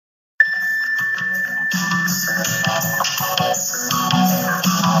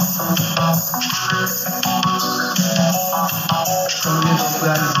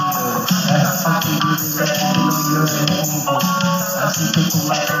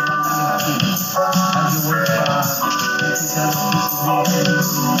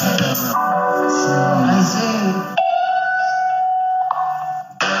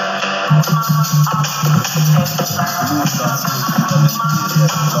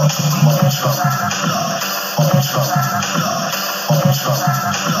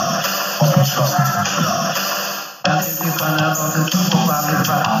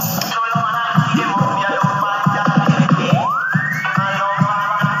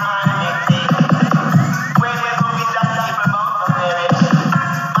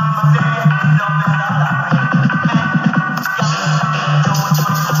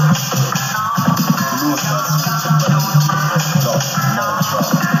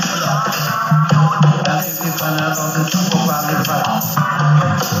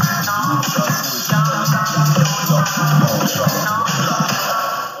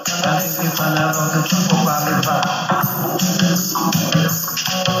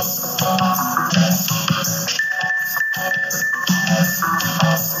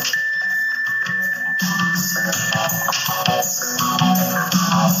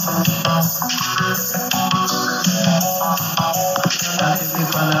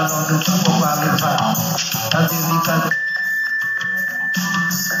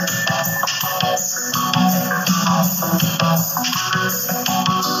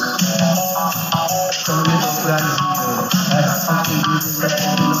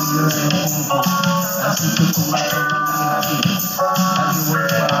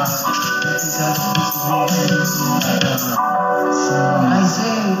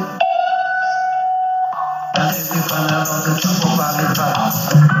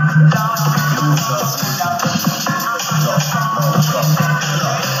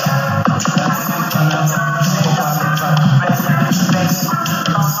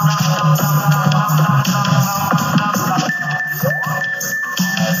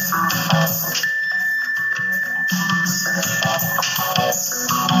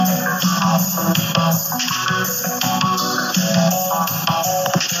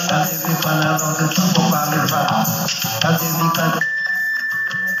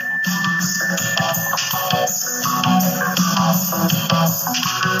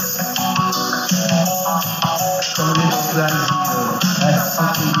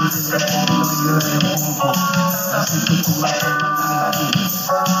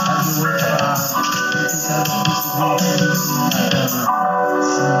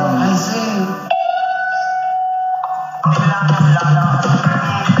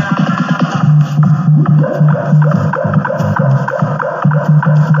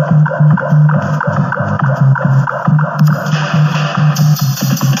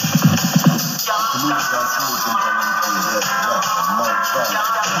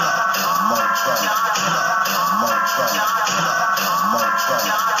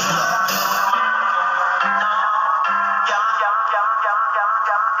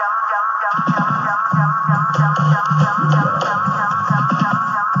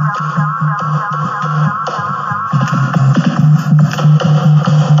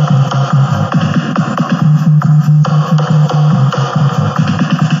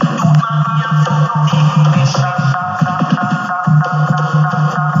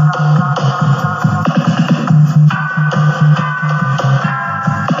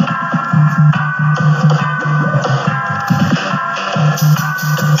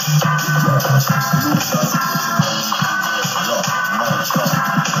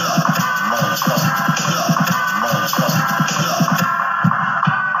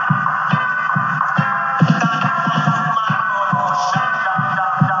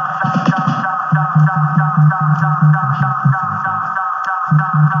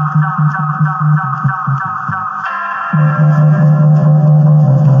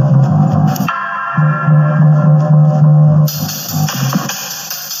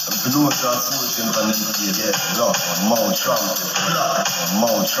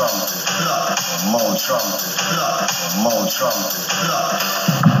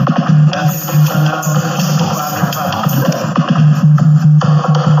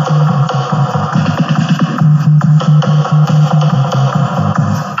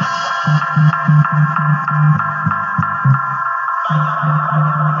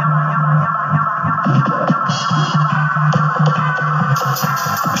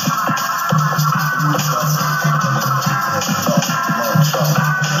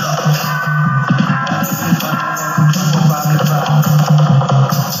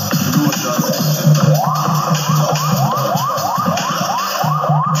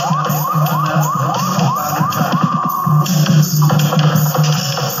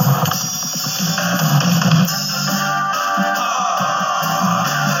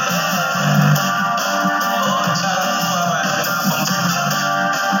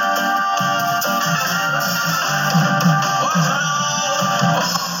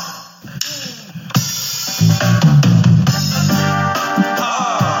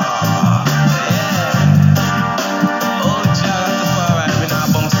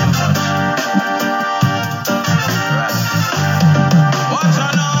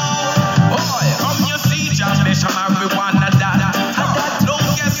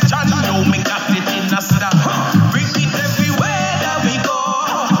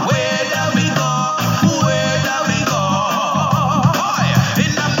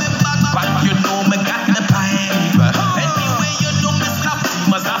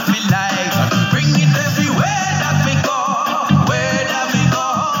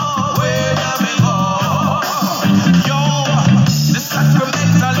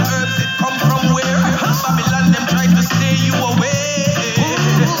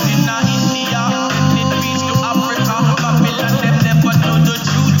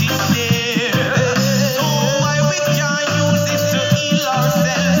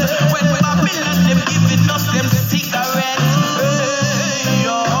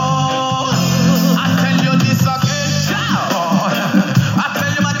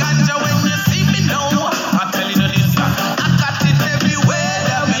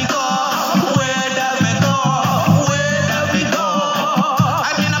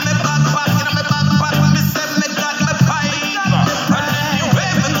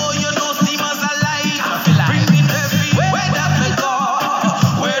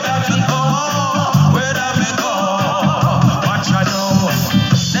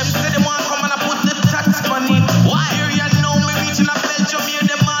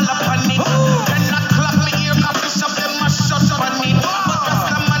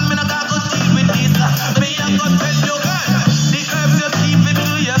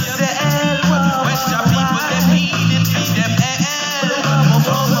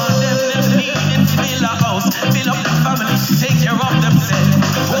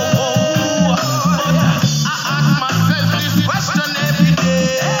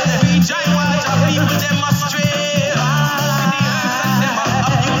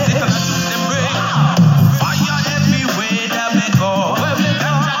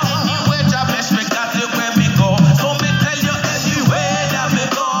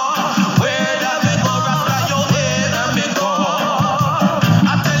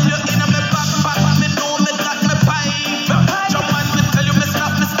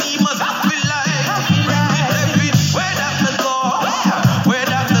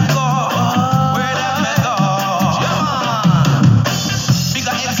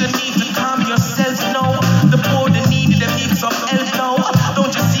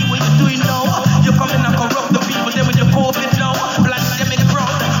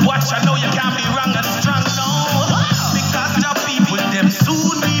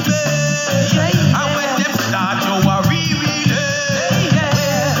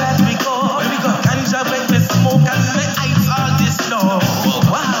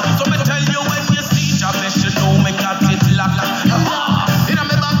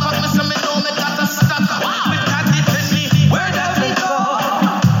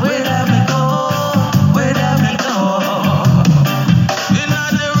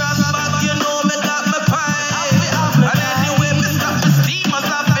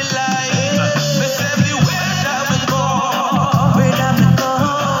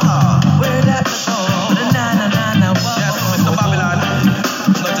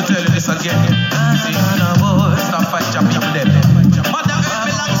again. Stop fight your people them. Mother Earth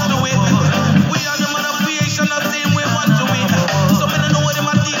belongs to it. We are the man of creation, not saying we want to win. So we don't know what they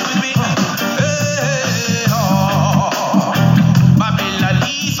might deal with me. Hey, oh. Babylon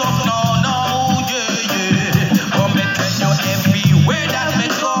ease up now, yeah. Come and tell you everywhere that we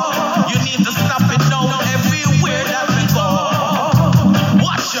go. You need to stop it now, everywhere that we go.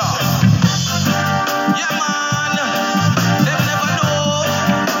 Watch out. Yeah, man. Them never know.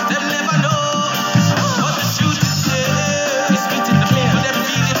 Them never know. But the truth is there. It's written the people, them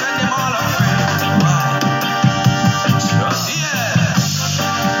feel it and them all afraid. Why? Yeah.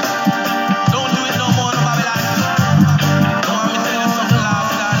 Don't do it no more, no Babylon. Don't want me tell you something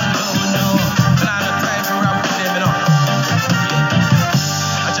last time. No. But I have no time for rap with them, you know.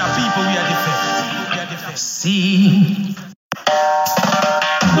 Watch our people, we are different. See.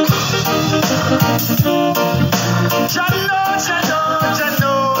 Jano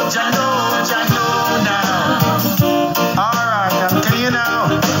now. Alright, I'm telling you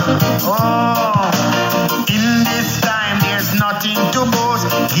now. Oh, in this time there's nothing to boast.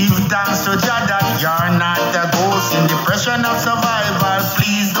 Give thanks to Jah that you're not a ghost. In the pressure of survival,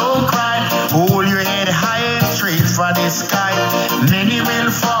 please don't cry. Hold your head high and straight for the sky. Many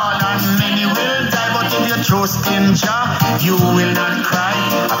will fall and many will die, but if you trust in Jah, you will not cry.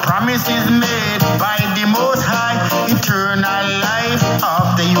 A promise is made by the Most High, eternal life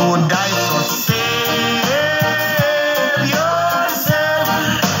after you die. So save yourself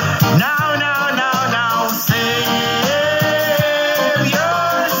now, save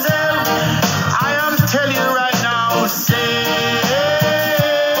yourself. I am telling you right now, save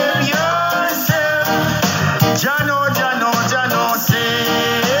yourself. Jano,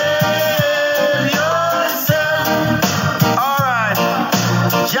 save yourself. Alright,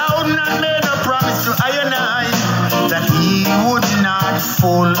 Jah would not made a promise to I and I that he would not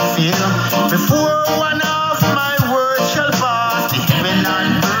fulfill. Before one of my words shall pass, the heaven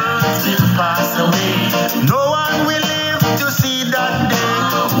and earth will pass away. No one will live to see that day.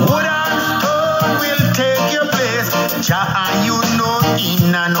 Wood and stone will take your place. Jah and you know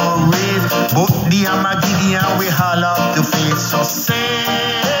in and no race, but the Armageddon we all have to face. So save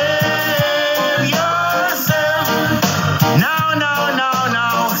yourself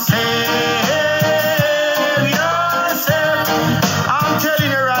now, save yourself. I'm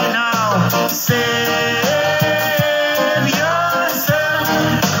telling you right now, save yourself.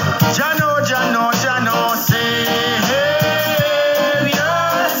 Jano, save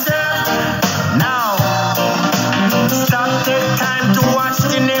yourself. Now, stop, take time to watch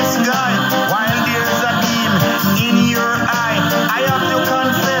the next guy while there's a beam in your eye. I have to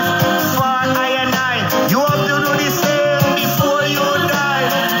confess, for I and I, you have to do the same before you die.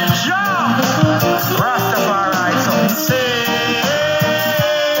 Jah, Rastafari, so save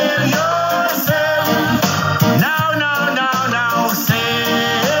yourself. Now, save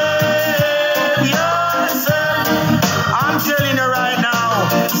yourself. I'm telling you right now,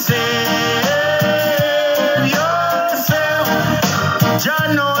 save yourself.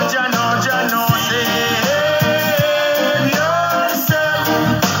 Jano, save yourself.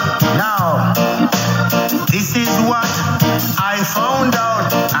 Now, this is what I found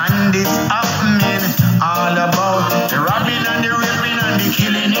out, and this happening all about the robbing and the raping and the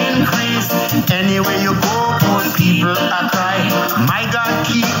killing increase. Anywhere you go, poor people are cry. My God,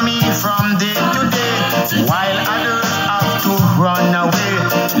 keep me from day to day, while others have to run away,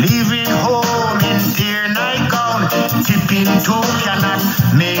 leaving home in their nightgown, tipping toe cannot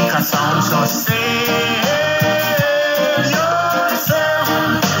make a sound. So save yourself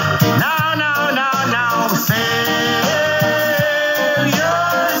now, save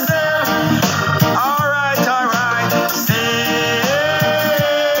yourself. Alright, save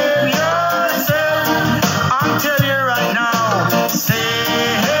yourself. I'm telling you right now,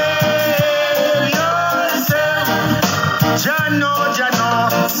 save yourself. Jano,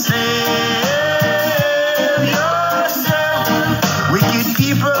 save yourself. Wicked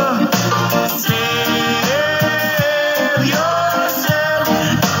people, save yourself.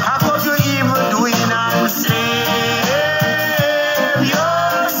 How could you even do it and save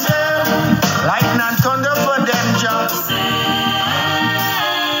yourself? Lightning and thunder for them, Jah. Save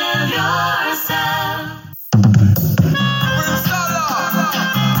yourself.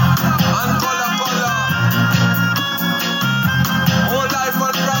 And color. Whole life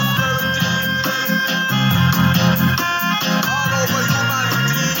and prosperity. All over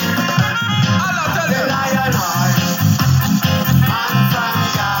humanity.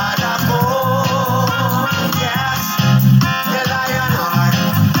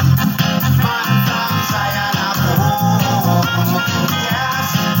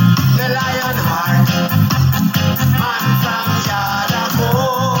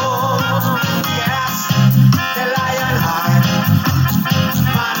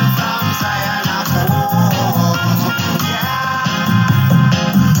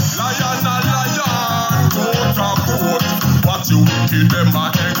 them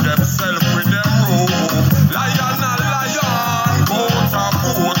a hang themselves with them rope. Lion a lion, goat a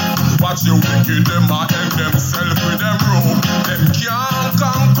goat. Watch the wicked, them a hang themselves with them rope. Them can't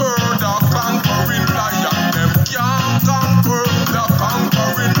conquer the conquering lion. Them can't conquer the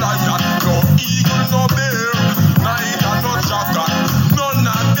conquering lion. No eagle, no bear, neither no jackal. None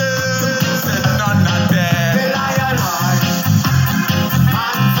of them, said none of them. The lion heart,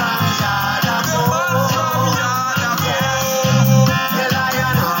 man from Yada. The man from Yada. The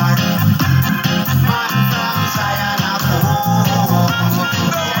lion heart, man from Zion.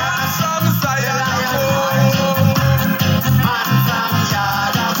 Yes, From Zion. man from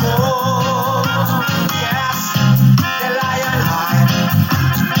Yada. Yes, the lion heart,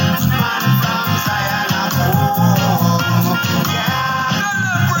 man from Zion. Yeah.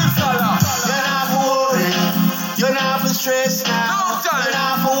 You're not for worry, you're not for stress now. No time. You're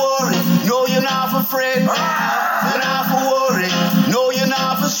not for worry, no, you're not for fret now. You're not for worry, no, you're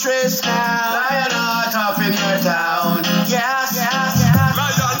not for stress now. Lion heart up in your town. Yes, yes, yes.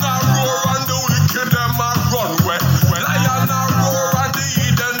 Lion a roar and the wicked them a run where. Lion a roar and the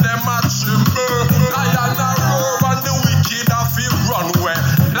heathen them a tremble. Lion a roar and the wicked a feel run where.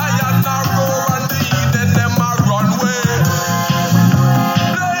 Lion a roar and the heathen them a run where.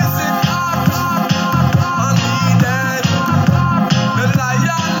 Blaze it up and heathen. The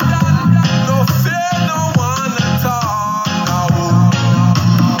lion no fear no one at all now.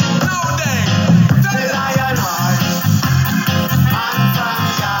 Now then, The lion heart, man from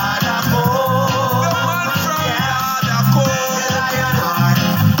Yada. the man from Yada The lion heart,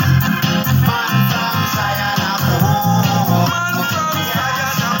 man from Zion. man from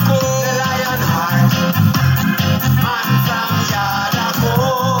Zion The lion heart, man from Yada.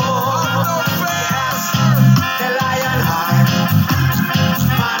 Yes, the lion heart,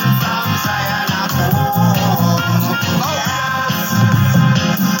 man from Zion.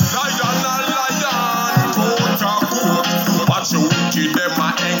 Lion a lion, goat a goat. Watch the wicked them a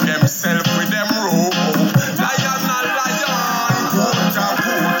hang themselves with them rope. Lion a lion, goat a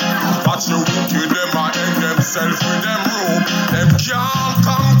goat. Watch the wicked them a hang themselves with them rope. Them can't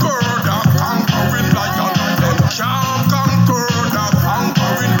conquer the conquering lion. Them can't conquer the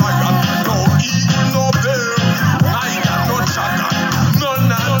conquering lion. No eagle, no bear, neither no jackal.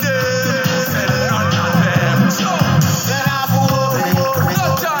 None of them, said none of them. So, You're not for worry, no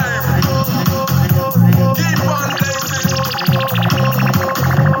time. Keep on blazing.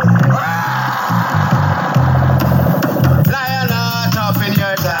 lion heart up in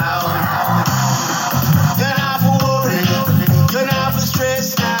your town. You're not for worry, you're not for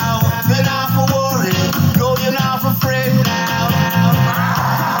stress now. You're not for worry, no, you're not for fret now.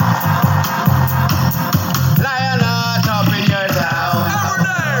 Lion heart up in your town.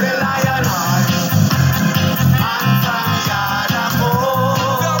 The lion heart, man from Yada.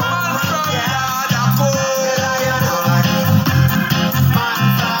 The man from Yada. The lion heart, man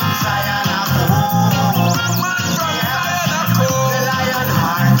from Zion. Man from Zion. The lion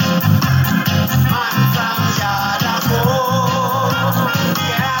heart, man from Yada.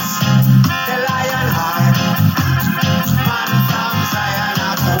 Yes, the lion heart, man from Zion.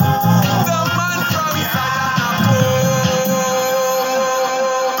 The man from Zion.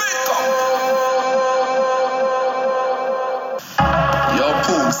 Pick up. Yo,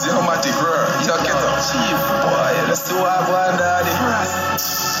 Poops, yo, Matty Girl, yo, get up, chief, boy, let's do what I want, daddy.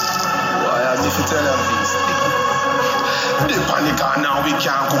 Boy, I need to tell them things. The panic on now, we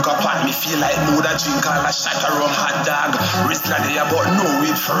can't cook a pot. Me feel like mood a drink all a shot of rum hot dog. Wrist like they but no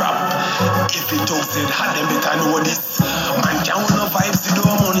weed for rap. If it toasted hot, them better know this. Man can't want no vibes to do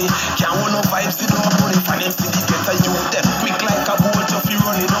money. Can't want no vibes to do money. For them to get a youth, them quick like a boat of you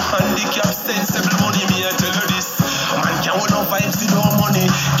running. No handicap, sensible money, me I tell you this. Man can't want no vibes to do money.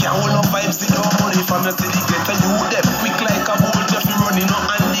 Can't want no vibes to do money. From your city, get a youth, them quick like a boat of you running. No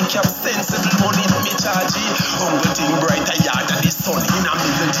handicap, sensible money, me charge it. Humble thing brighter yard than the sun in a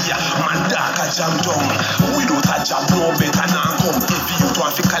middle day. Man dark a jam down. Without a job, no better than come. If you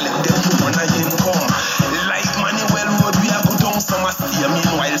want to collect them, you want a income. Like money, well, road we a go down. Some a stay,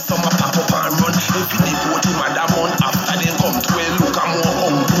 meanwhile, some a pop up and run. If you deport him at a month after they come to a look, I'm more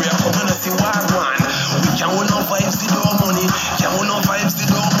hungry. Come on, see what one. We can't want no vibes to do money. Can't want no vibes to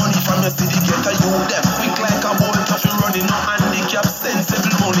do money. From your city, get a youth, them quick like a bolt of you running. No handicap,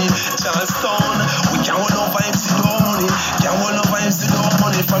 sensible money. Charlestown, we can't want no vibes to do money. Can't want no vibes to do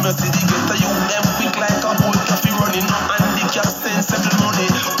money. From your city, get a youth, them quick like a bolt of you running. No handicap, sensible money.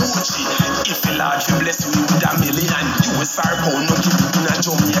 Gucci, if you large, you bless me with $1 million. USR pound, no give it in a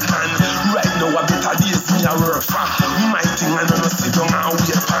Jamaican. Right now, a better days me a work for. My thing, I don't sit down and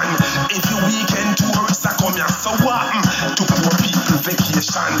wait pan. If you weekend tourists are come here, so what? To poor people, vex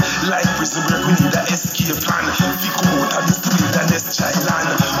nation. Like prison break, we need a escape plan. We come out of this wilderness island.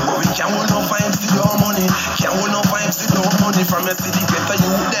 But we can't hold no vibes without money. Can't hold no vibes without money. From your city, get a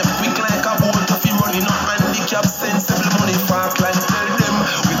youth them quick like a boat if you running up handicap sensible money fast like tell them.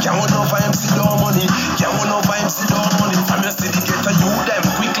 We can't hold no vibes without money. Can't hold no vibes without money. From your city, get a youth them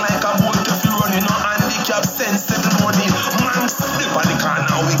quick like a boat if you running up handicap sensible money. Man, slip on the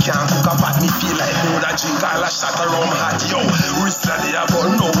corner, we can't cook a pot. Me feel like no that drink all a shot of rum hot. Yo, wrist that they got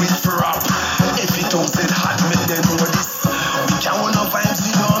no weed for rap. If it don't say hot, make them know this. We can't hold no vibes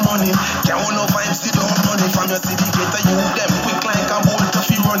without money. Can't hold no vibes without money. From your city, get a youth them quick like a bolt if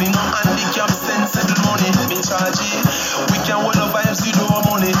you running on handicap sensible money. Me charge it. We can't hold no vibes without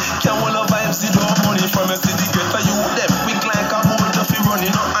money. Can't hold no vibes without money. From your city, get a youth them quick like a bolt if you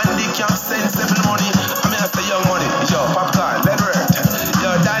running on handicap sensible money. I mean I say young money. Yo, popcorn, let work.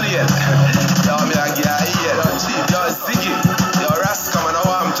 Yo, Daniel. Yo, me a get here. Yo, Chief. Yo, Ziggy. Yo, Raskaman, I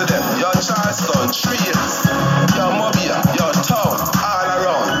want to them. Yo, Charleston, Trails. Yo, Mobia. Yo, Town. All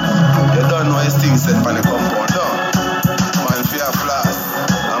around. You don't know his things set on the compound down. Man, fear flash.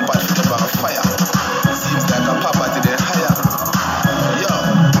 And bad for the bar fire. Seems like a property they hire. Yo,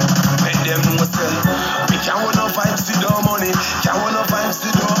 make them know say we can't hold no vibes without money. Can't hold no vibes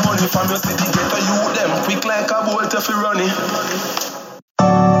without money. From your city, get a youth them quick like a bolt if you running.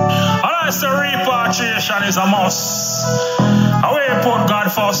 So repatriation is a must. Away put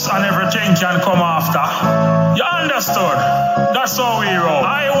God first and everything can come after. You understood? That's how we roll.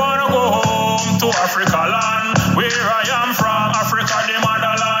 I wanna go home to Africa land, where I am from, Africa the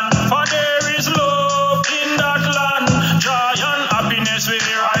motherland. For there is love in that land, joy and happiness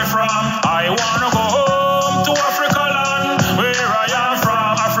where I from. I wanna go home to Africa land, where I am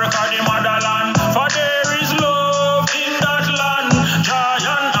from, Africa the motherland. For there is love in that land, joy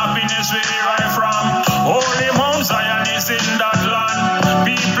and happiness where I from. Holy Mount Zion is in that land.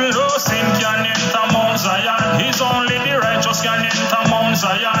 People who sin can enter Mount Zion. It's only the righteous can enter Mount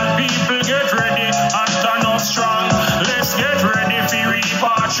Zion. People get ready and turn up strong. Let's get ready for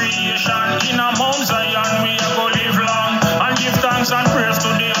repatriation. In a Mount Zion we are go live long and give thanks and praise to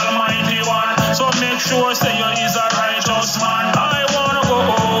the Almighty One. So make sure say you is a righteous man. I wanna go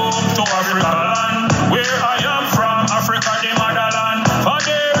home to Africa land, where I am from, Africa the motherland. For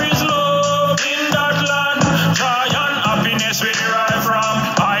there is love in that land, joy and happiness where I from.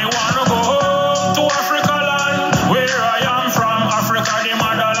 I wanna go home to Africa land, where I am from, Africa the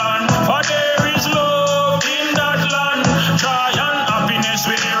motherland. For there is love in that land, joy and happiness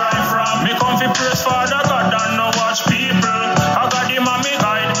where I from. Me come fi praise Father God and no watch people. I got him on me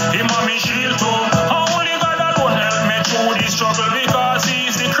guide, him on me shield too. Only God alone help me through this struggle, because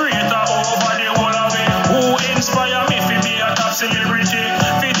he's the creator over the whole of it. Who inspire me fi be a top celebrity,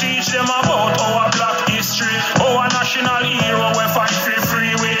 fi teach them about our black history, our national hero we fight for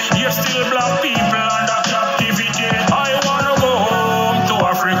free way. Yes, still black people under captivity. I wanna go home to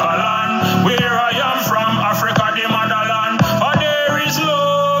Africa land, where I am from, Africa the motherland. For there is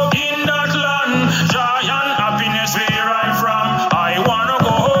love in that land, joy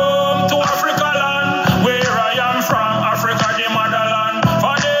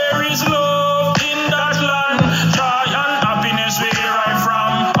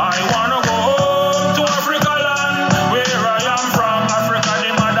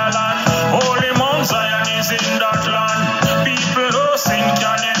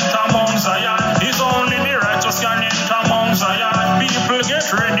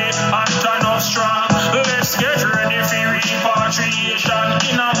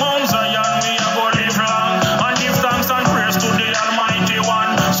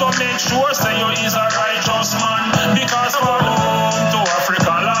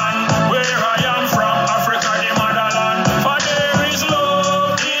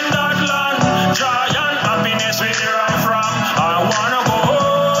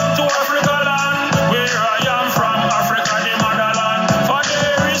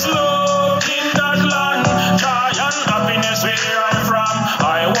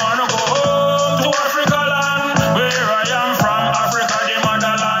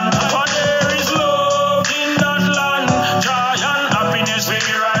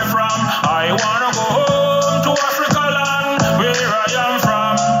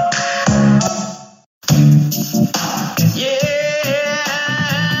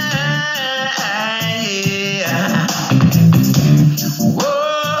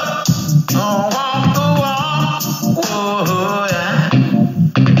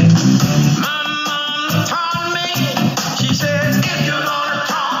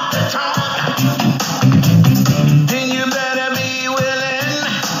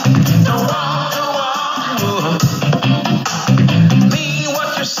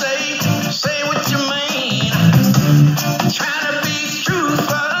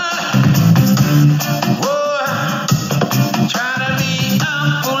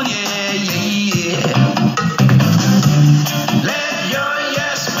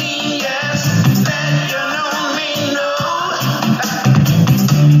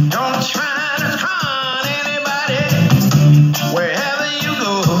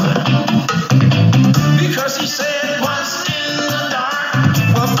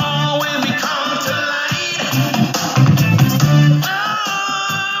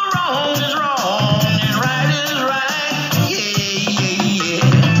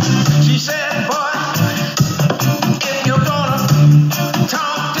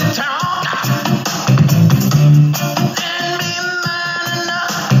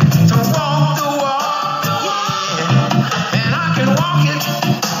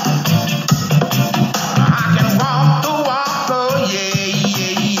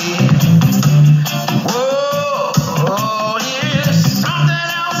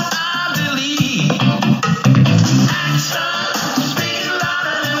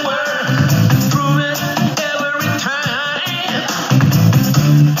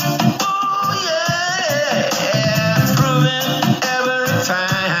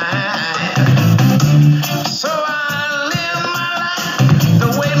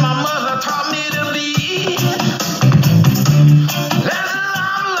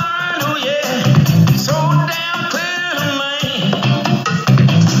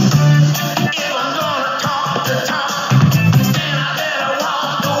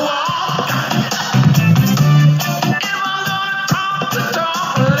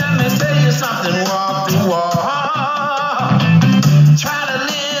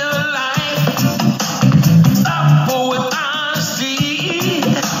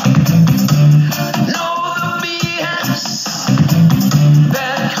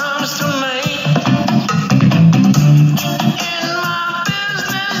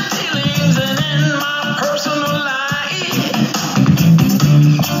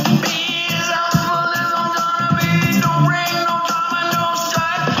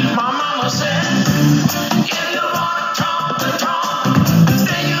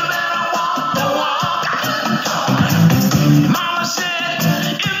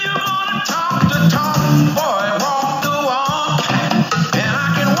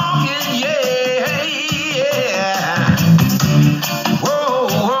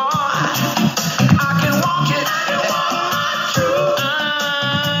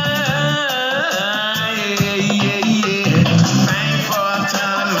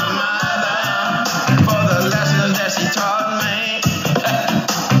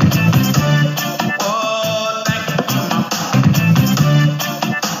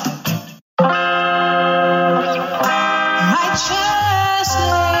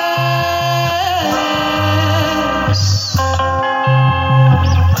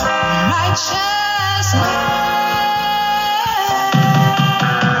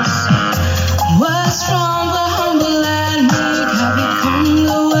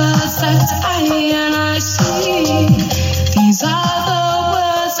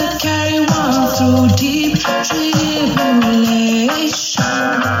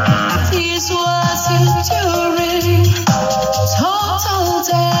These words enduring, total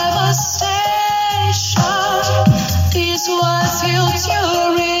devastation. These words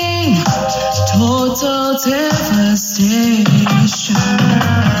enduring, total devastation.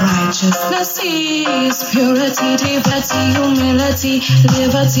 Righteousness is purity, divinity, humility,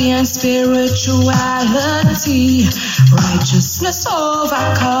 liberty, and spirituality. Righteousness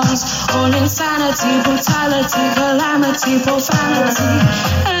overcomes all insanity, brutality, calamity, profanity,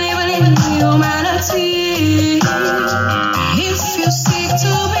 and even inhumanity. If you seek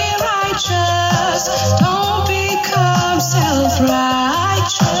to be righteous, don't become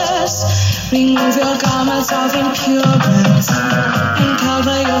self-righteous. Remove your garments of impurity and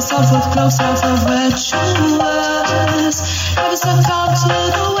cover yourself with clothes of the virtuous. Never succumb to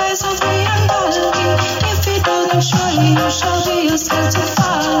the ways of the ungodly. If you do, then surely you shall be a slave to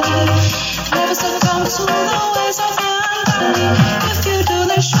folly. Never succumb to the ways of the ungodly. If you do,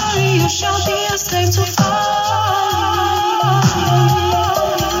 then surely you shall be a slave to folly.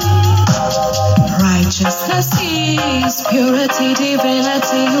 Righteousness is purity,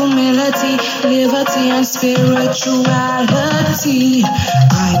 divinity, humility, liberty, and spirituality.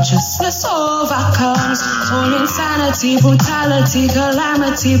 Righteousness overcomes all insanity, brutality,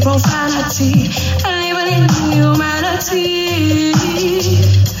 calamity, profanity, and even inhumanity.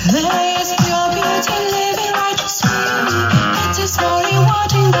 There is pure beauty in living righteously. It is more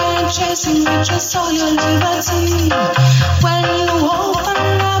rewarding than chasing riches or your liberty. When you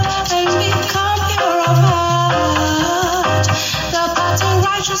open up and become pure of heart, the path to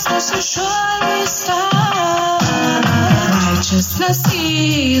righteousness will surely start. Righteousness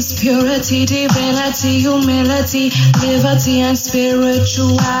is purity, divinity, humility, liberty, and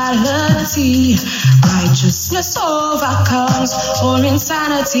spirituality. Righteousness overcomes all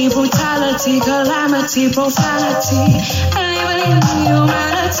insanity, brutality, calamity, profanity, and even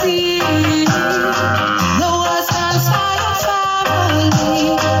inhumanity. The word stands by your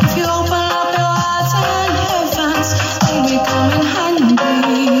family. If you open up your heart and heavens, then we come in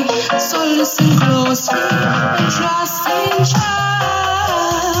handy. So listen closely and trust in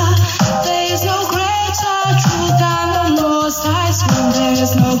Jah. There is no greater truth than the Most High's word. There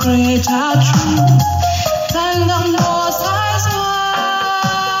is no greater truth than the Most High's word.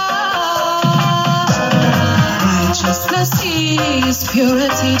 Righteousness is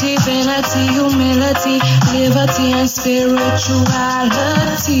purity, divinity, humility, liberty, and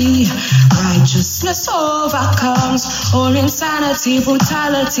spirituality. Righteousness overcomes all insanity,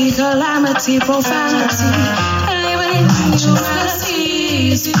 brutality, calamity, profanity, and even inhumanity.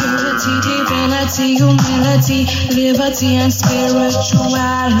 Purity, divinity, humility, liberty, and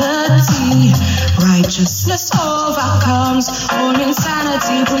spirituality. Righteousness overcomes all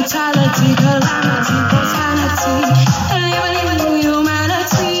insanity, brutality, calamity, profanity, and even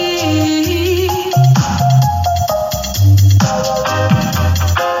inhumanity.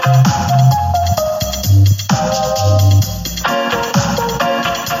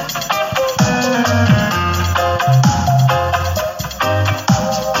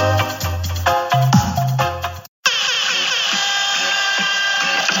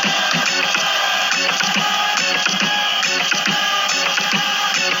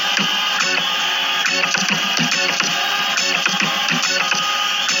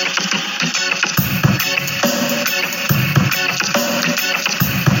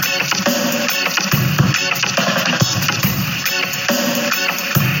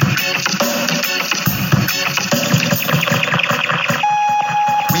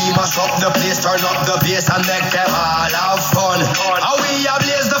 Turn up the bass and make them all have fun. How we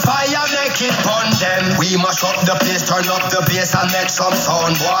ablaze the fire, make it burn them. We mash up the place, turn up the bass and make some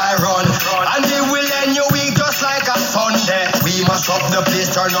sound, boy run. And it will end your week just like a Sunday. We mash up the place,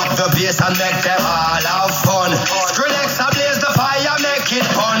 turn up the bass and make them all have fun. Skrillex ablaze the fire, make it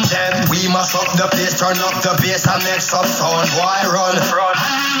burn them. We mash up the place, turn up the bass and make some sound, boy run.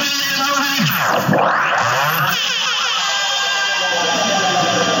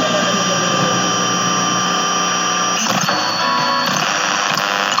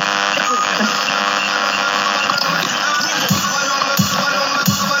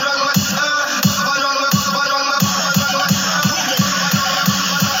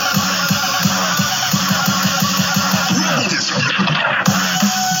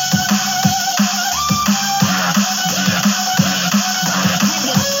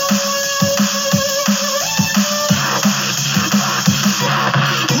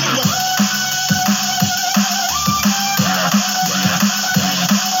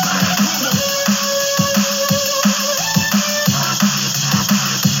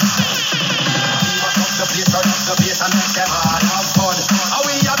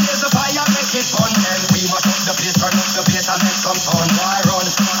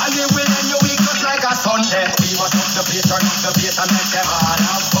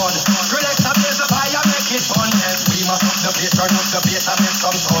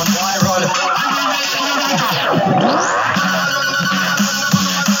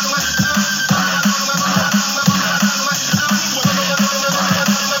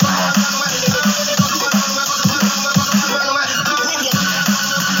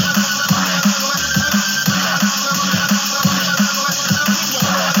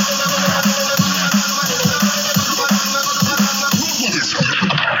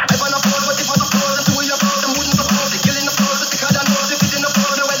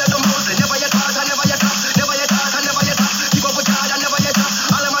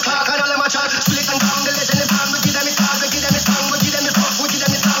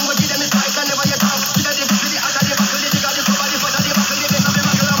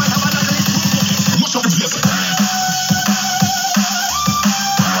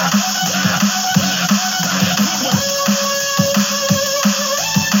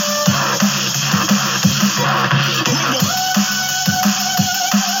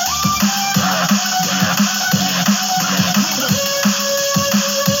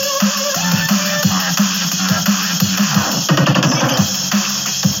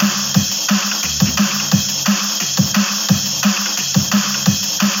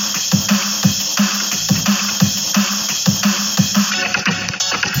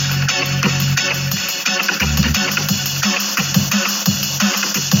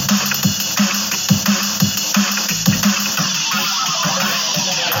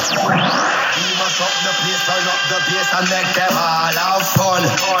 Mash up the place, turn up the bass and make them all have fun.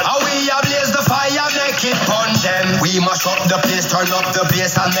 And we ablaze the fire, make it fun them. We mash up the place, turn up the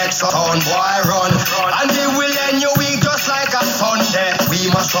bass and make some sound boy run. And we will end your week just like a Sunday. We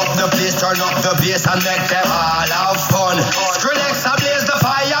mash up the place, turn up the bass and make them all have fun. Skrillex ablaze the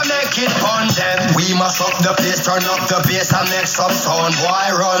fire, make it fun them. We mash up the place, turn up the bass and make some sound boy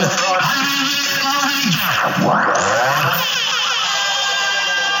run.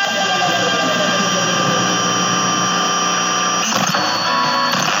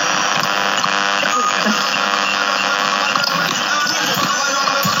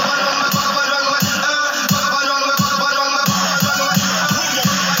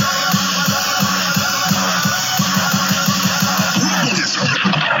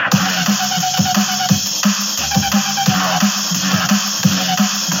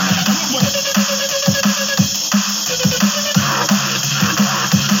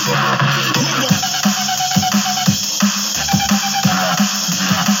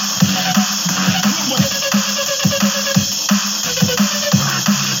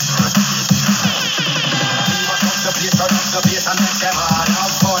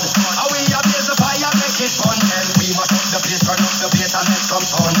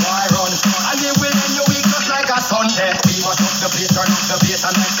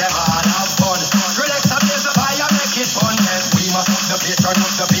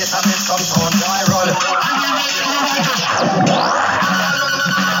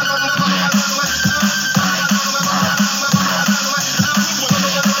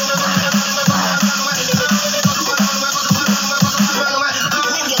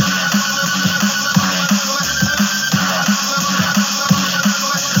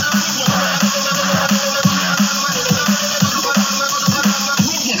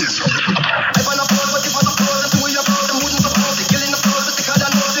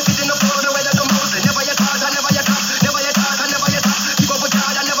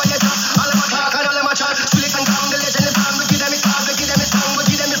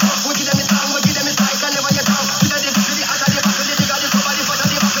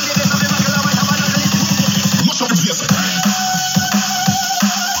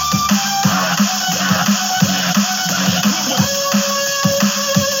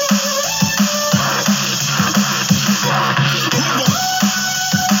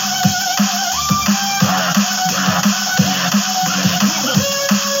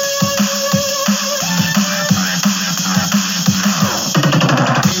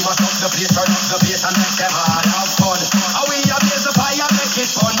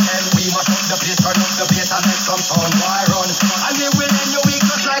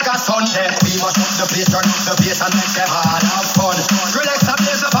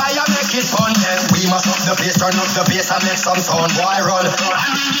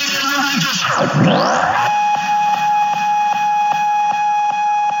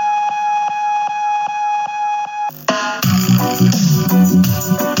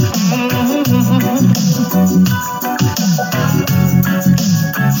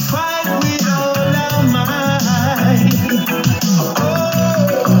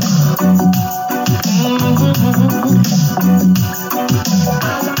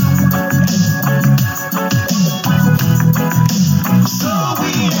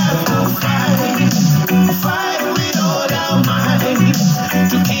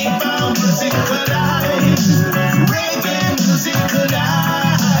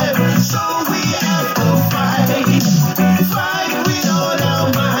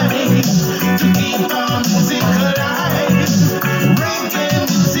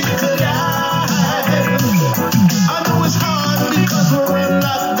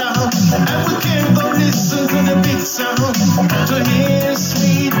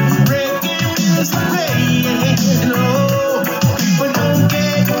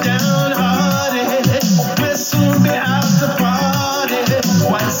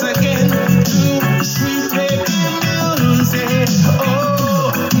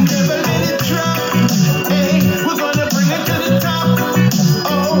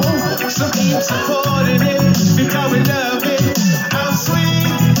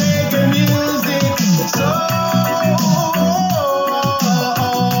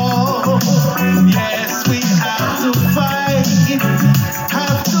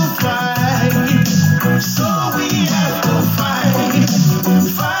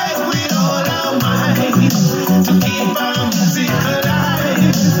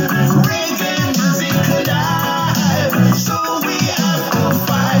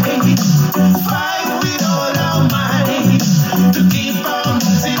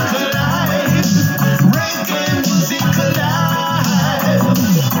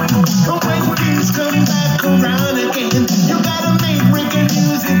 And when things come back around again, you gotta make reggae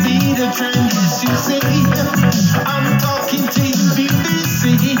music be the trend. Yes, you say, I'm talking to you,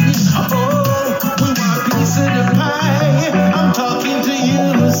 BBC. Oh, we want piece of the pie. I'm talking to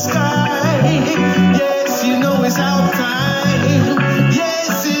you, Sky. Yes, you know it's our time.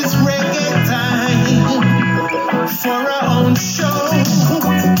 Yes, it's reggae time for our own show.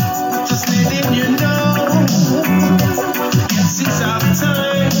 Just letting you know, yes, it's our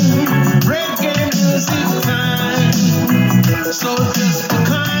time. Reggae music time. So just be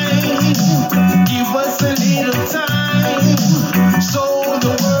kind, give us a little time, so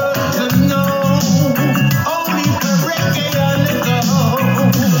the world can know. Only the reggae on the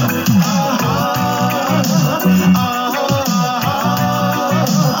go.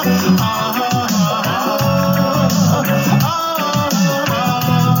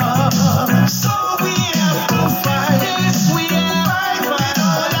 So we have to fight, yes, we have to fight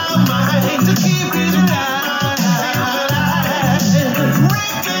all our might to keep it alive.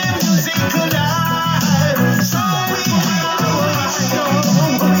 Reggae music alive. So we have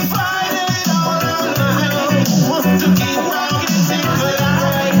to fight it all our might to keep our music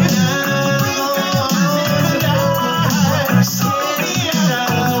alive. So we have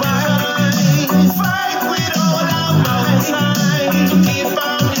to fight with all our might to keep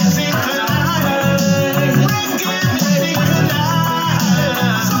our music alive. Reggae music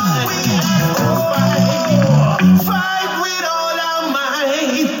alive. So we have to fight with all our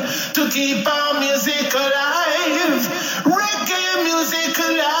might to keep our music alive. Reggae music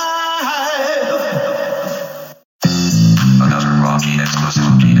alive. Another Rocky exclusive.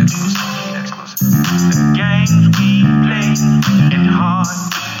 The games we play and hard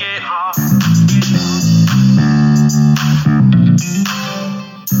to get hard.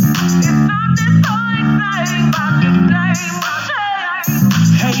 It's not this so exciting, but the game will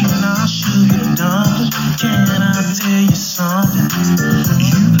change. Hey, now sugar dumpling, can I tell you something?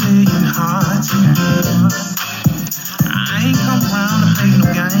 You playing hard to get. I ain't come around to play no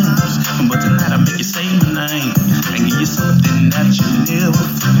games, but tonight I make you say my name and give you something that you never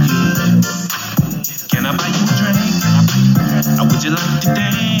forget. Can I buy you a drink? Or would you like to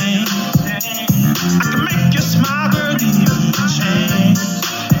dance? I can make you smile, girl, give you a chance.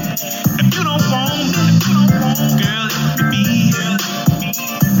 If you don't want me, girl, let me be.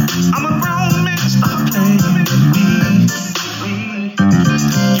 I'm a grown man, stop playing with me.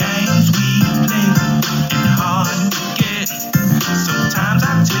 The games we play and hard to get. Sometimes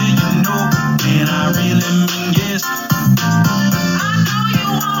I tell you no, and I really mean yes. I know you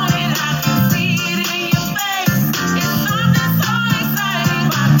want it, I can see it in your face. It's something so exciting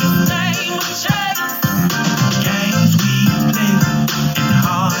about the game of chase. Games we play and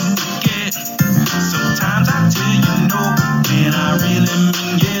hard to get. Sometimes I tell you no, and I really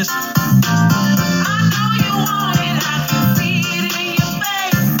mean yes. I know you want it, I can see it in your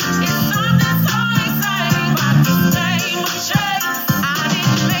face. It's something so exciting about the game of chase. I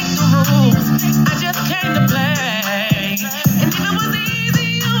didn't make the rules, I just came to play. And if it was easy,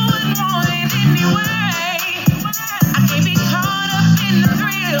 you wouldn't want it anyway. I can't be caught up in the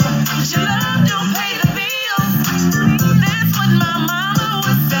thrill, but your love don't pay the bills. That's what my mama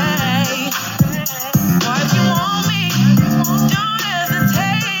would say. Boy, if you want me, don't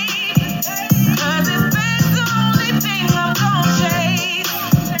hesitate. 'Cause it's been the only thing I'm gonna chase.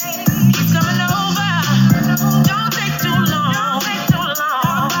 He's coming over, don't take too long.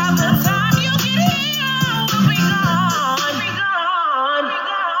 By the time you get here, we'll be gone.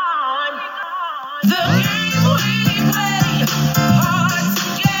 The game we play, hard to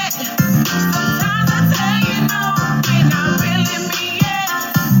get. Sometimes I tell you no, and I really mean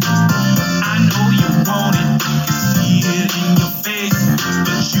yes. I know you want it, you see it in your face,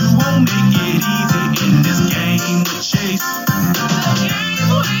 but you won't make it easy in this game to chase. The game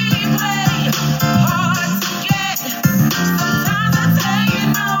we play, hard to get. Sometimes I tell you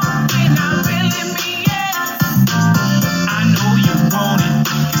no, and I really mean yes. I know you want it,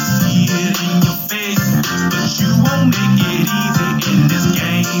 you see it in your face, but you won't make it easy in this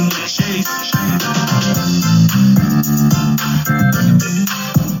game to chase.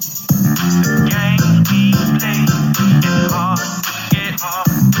 The game we play and hard to get.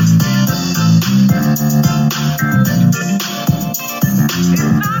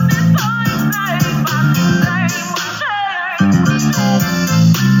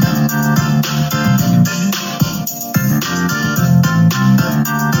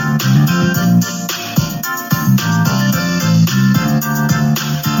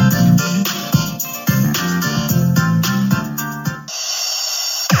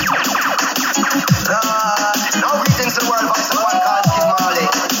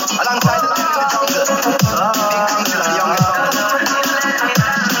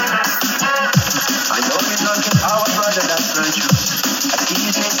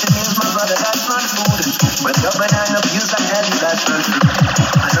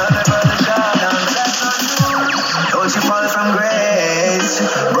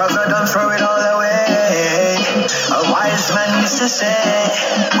 to say.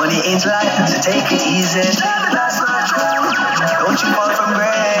 Money ain't life, so take it easy. That's not true. Don't you fall from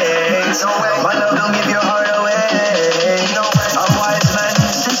grace. No way. My love don't give your heart away. No way. A wise man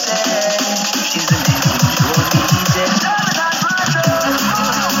used to say, she's a devil, she won't be easy. That's not true.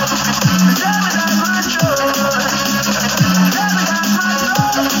 That's not true.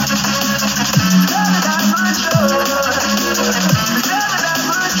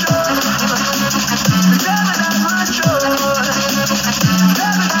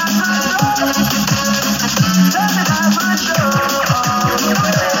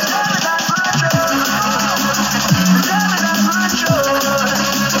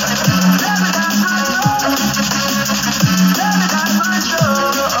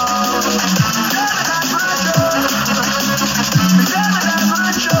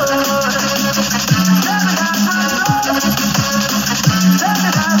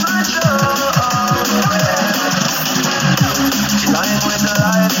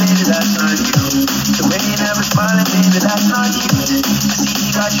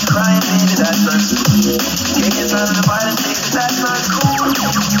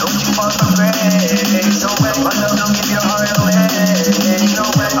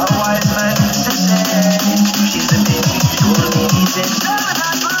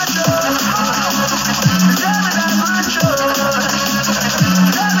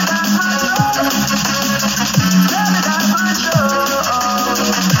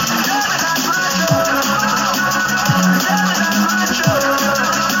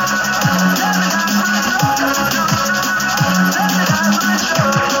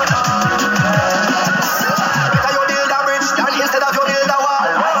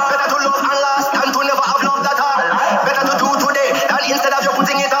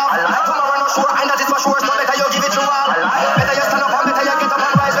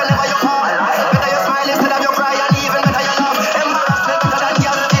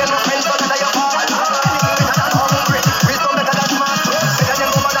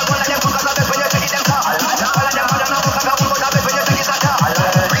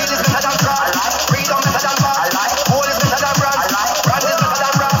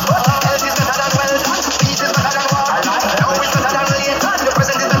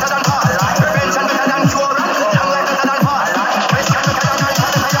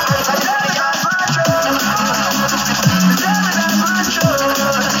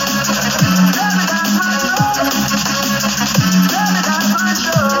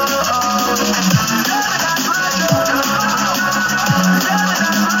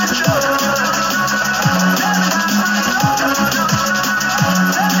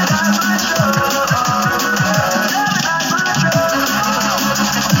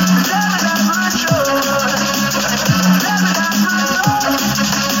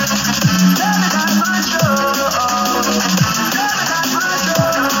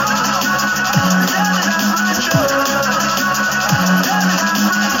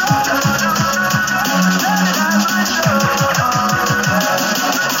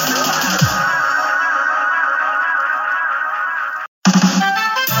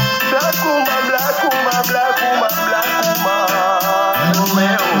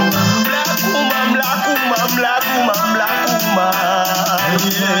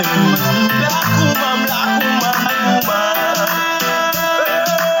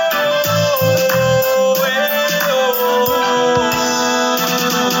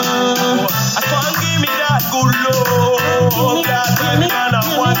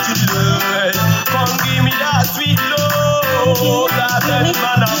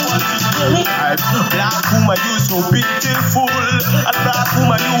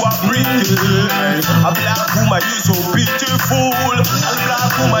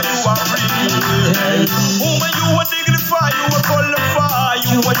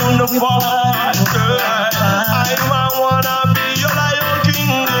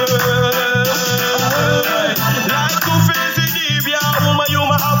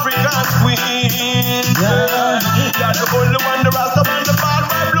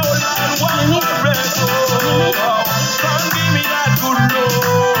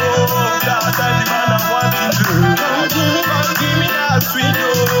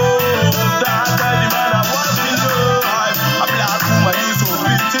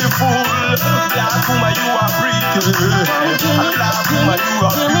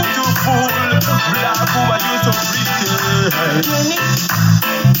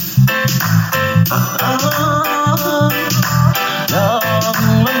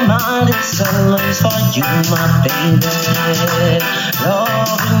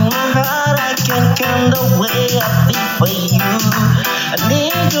 Love in my heart. I can't count the way I feel for you. I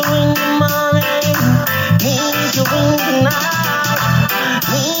need you in the morning, need you in the night,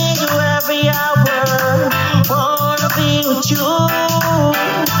 need you every hour, wanna be with you.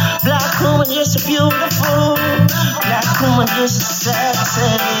 Black woman, you're so beautiful. Black woman, you're so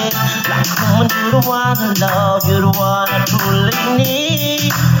sexy. Black woman, you're the one I love, you're the one I truly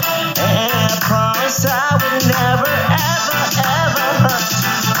need. And I promise I will never, ever, ever hurt you.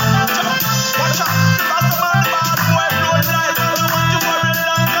 Watch out, the bad boy blood like I want you for a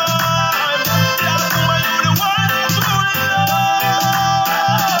long time. Black woman, you the one I truly love.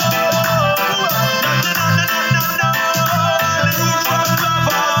 The roots from love,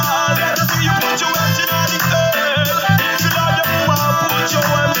 let me see you put your hands in the air. If you love the woman, put your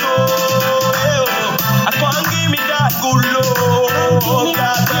hands up. I can't give me that good love,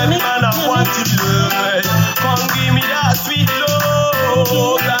 that time man I want to love. Come give me that sweet love,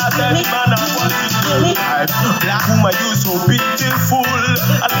 that time man I want to love. Black woman, you so beautiful.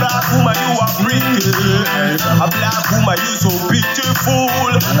 A black woman, you are pretty. A black woman, you so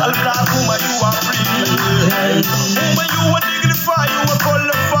beautiful. A black woman, you are pretty. Woman, you are dignified, you are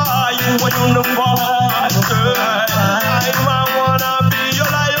qualified, you are unified. I wanna be your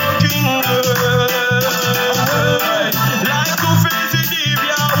lion king. Like to face it deep,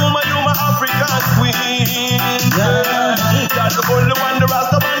 yeah, woman, you my African queen. You're the only one, the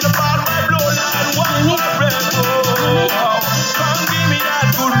rest of the part my bloodline, one more rebel. Come give me that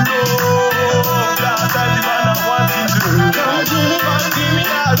good love, that time the man I want to do. Come give me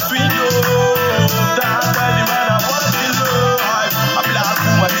that sweet love, that time the man I want to love. A black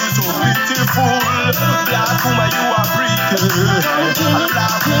woman, you so beautiful. Black woman, you are pretty. A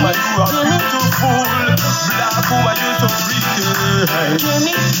black woman, you are beautiful. Black woman, you so pretty.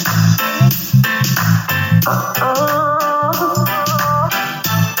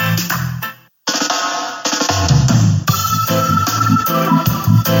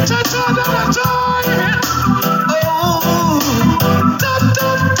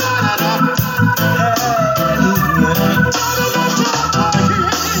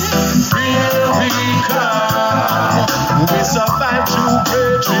 We survive through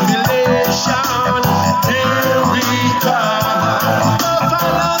great tribulation. Here we come.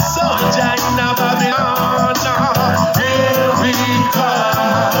 Buffalo soldier in a Babylon. Here we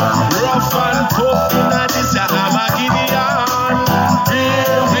come. Rough and tough in a this Armageddon.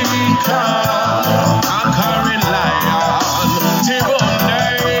 Here we come. Conquering lion.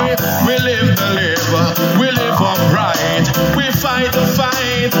 Tibonday. We live the live. We live upright. We fight the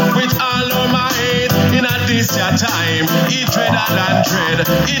fight with all our might. In a this your time, it redder than dread,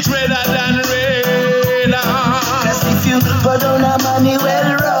 it redder than red. Cause if you put down a money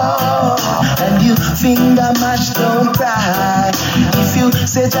well raw, and you finger mash, don't cry. If you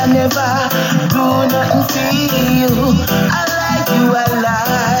said I never do nothing for you, I like you, I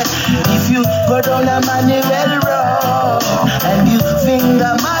lie. If you put down a money well raw, and you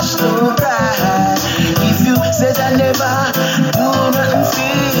finger mash, don't cry. If you said I never do nothing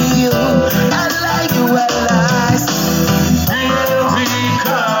for you, I like you, I lie. Here we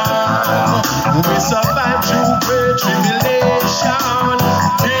come. We survive through great tribulation.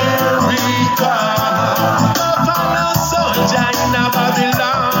 Here we come. Buffalo soldier in a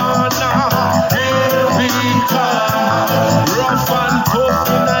Babylon. Here we come. Rough and tough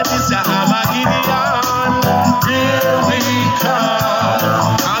in a this Armageddon. Here we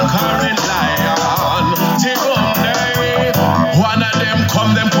come. Conquering lion. Tibonday. One of them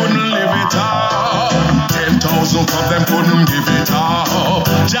come, them couldn't live it up. 10,000 come, them couldn't give it up.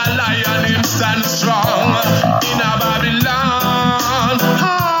 Jah lion him stand strong in a Babylon.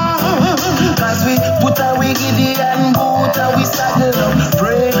 Cause we put a wicked and boot and we saddle up,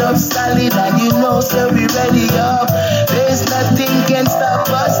 prayed up solid, and you know so we ready up. There's nothing can stop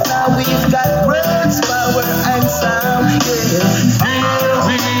us now. We've got words, power and sound. Yeah. Here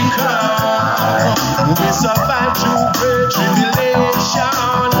we come. We survive through great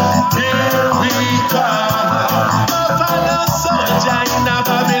tribulation. Here we come. Buffalo soldier in a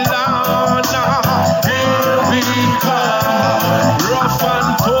Babylon. Here we come. Rough and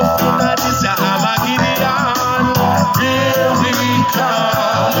tough in a this Armageddon. Here we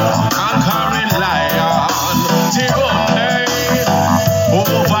come. Conquering lion. Tibonday.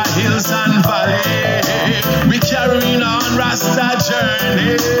 Over hills and valley, we carrying on Rasta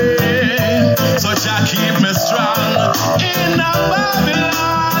journey. So Jah keep me strong in a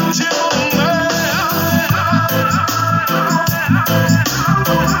Babylon. Tibonday.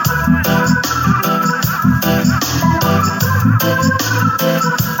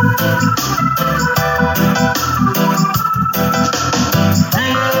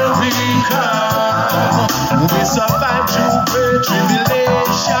 Here we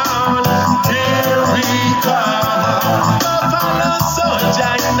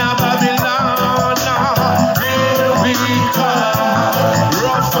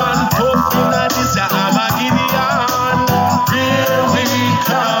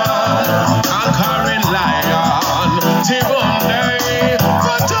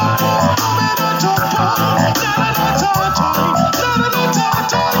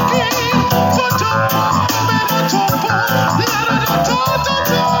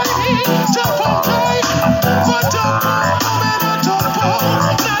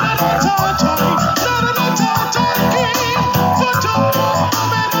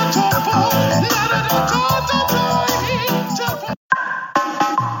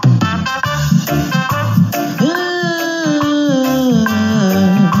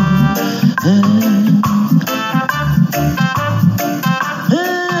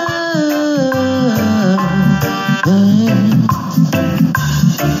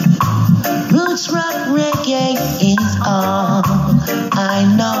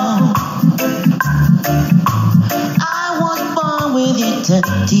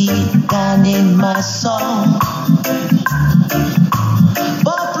deep down in my soul.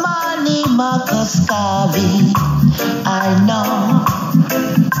 Bob Marley, Marcus Garvey, I know.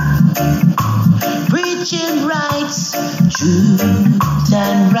 Preaching rights, truth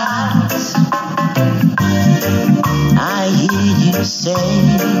and rights. I hear you say,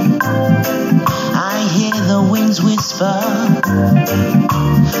 I hear the winds whisper,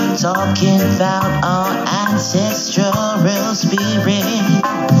 talking about our ancestral spirit.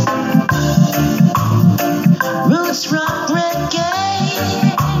 Roots rock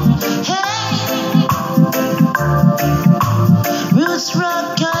reggae, hey. Roots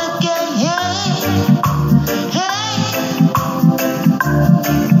rock reggae, hey, hey.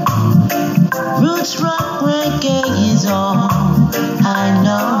 Roots rock reggae is all I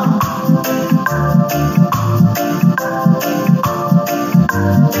know.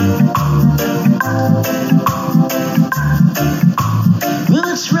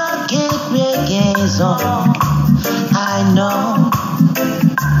 Roots rock reggae is all I know.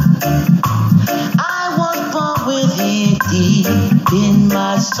 I was born with it deep in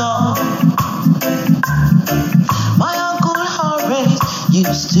my soul. My Uncle Horace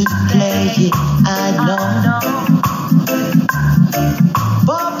used to play it, I know.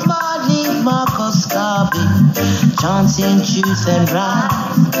 Bob Marley, Marcus Garvey, chanting truth and right,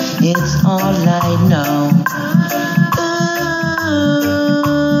 it's all I know.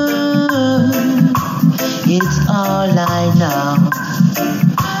 It's all I know.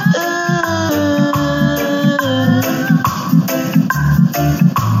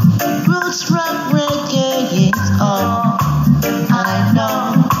 Roots rock reggae is all I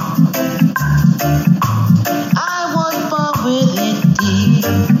know. I was born with it deep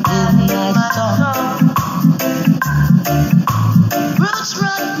in my soul. Roots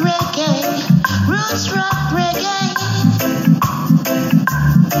rock reggae, roots rock reggae.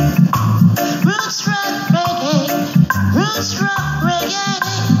 Roots rock reggae, roots rock reggae.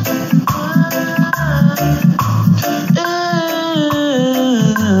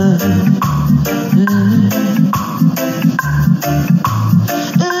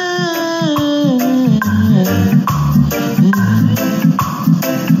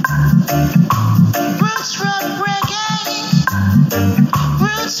 Roots rock reggae,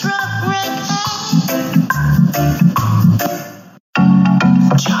 roots rock reggae.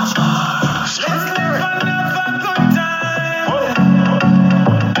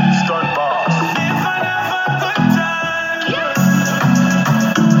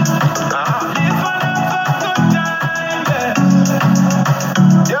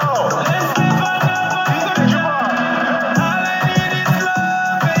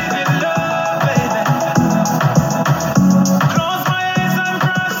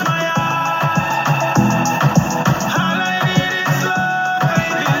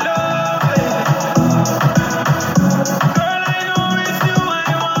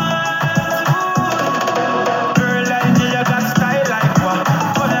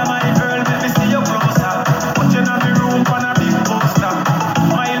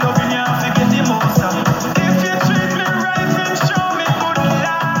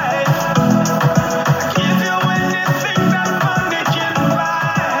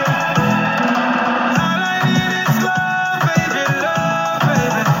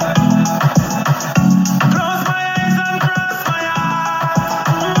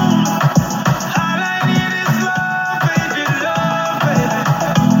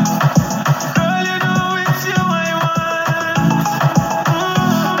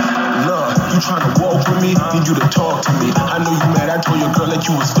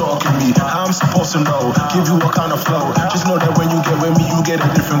 You was stalking me. How I'm supposed to know? Give you a kind of flow. Just know that when you get with me, you get a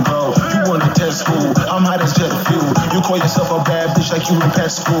different glow. You wanna test school? I'm hot as jet fuel. You call yourself a bad bitch like you in pet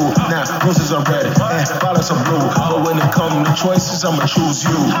school. Now roses are red and violets are blue. But when it comes to choices, I'ma choose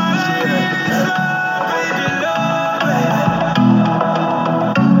you.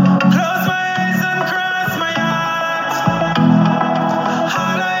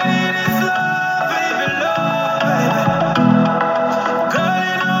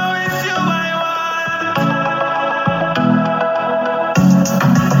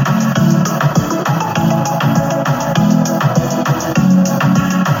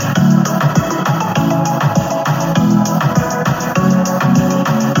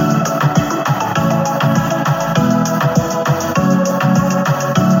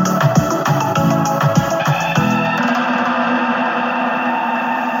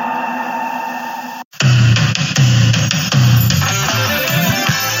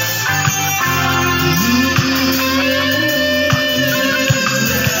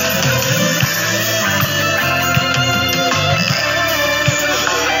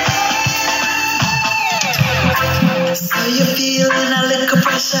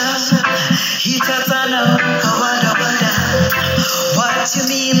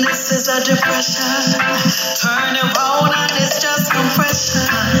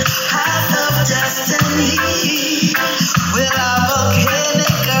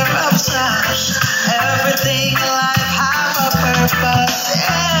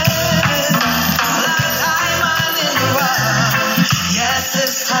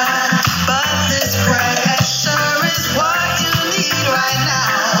 this time, but this pressure is what you need right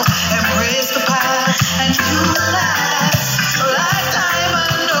now. Embrace the past and you last. Like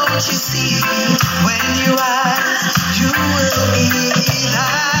diamond, don't you see? When you rise, you will be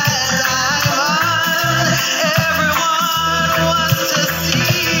that diamond everyone wants to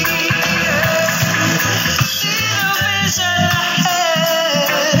see. See the vision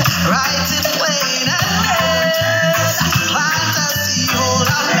ahead, write it plain and red. Plant a seed, hold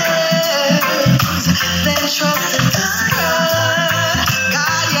our heads, then trust it to spread.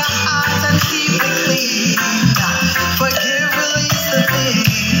 Guard your heart and keep it clean. Forgive, release the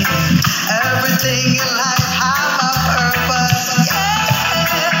thing. Everything in life have a purpose.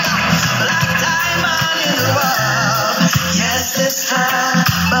 Yeah, like diamond in the rough. Yes, this time,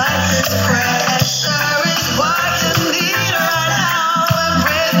 but this pressure is what you need right now.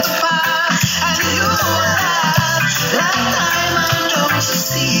 Embrace the past and you laugh. Like diamond, don't you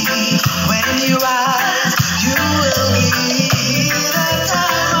see? When you rise, you will be that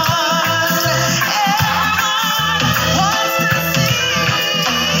diamond everyone wants to see.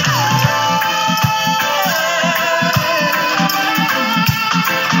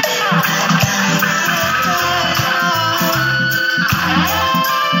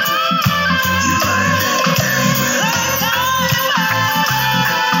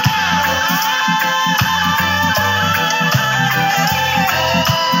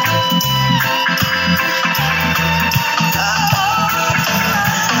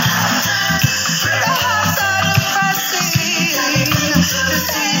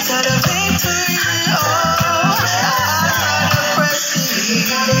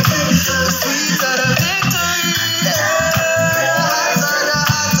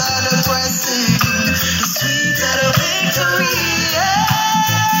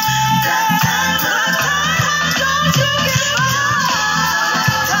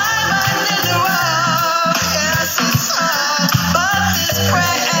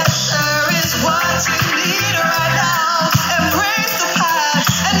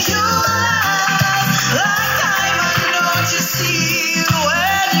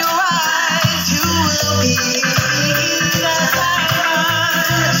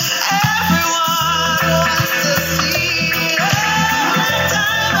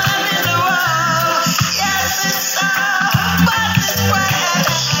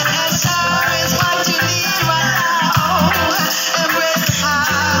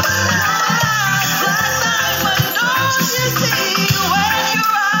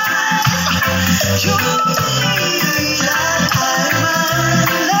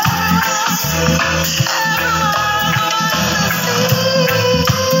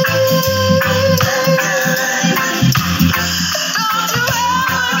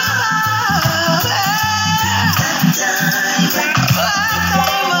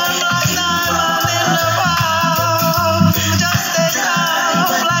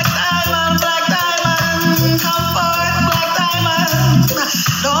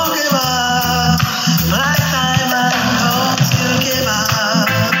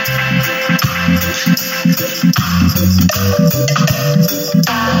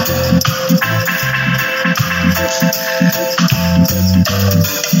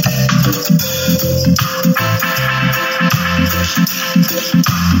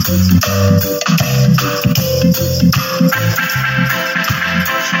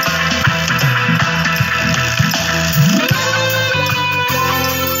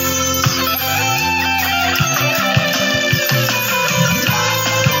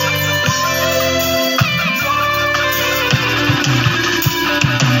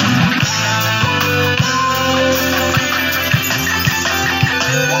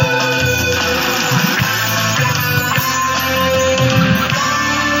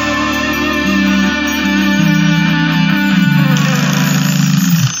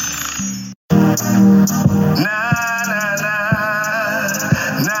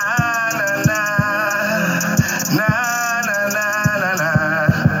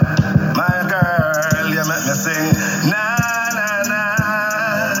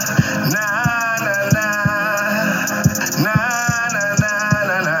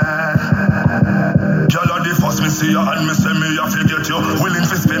 see you and me say me I forget you. Willing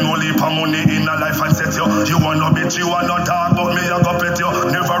to spend no leap of money in a life and set you. You want no bitch, you want no talk, but me I go pet you.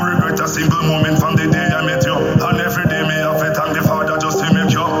 Never regret a single moment from the day I met you. And every day me I fit thank the Father just to make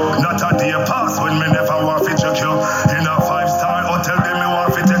you. Not a day pass when me never want to check you. In a 5-star hotel, them me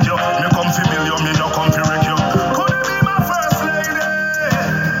want to take you. Me come for million, me no come for wreck you. Could it be my first lady?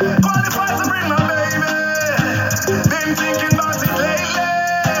 Qualified to bring my baby. Been thinking about it lately.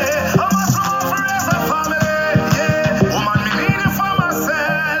 I must run for as a family. Yeah, woman, me need you for myself.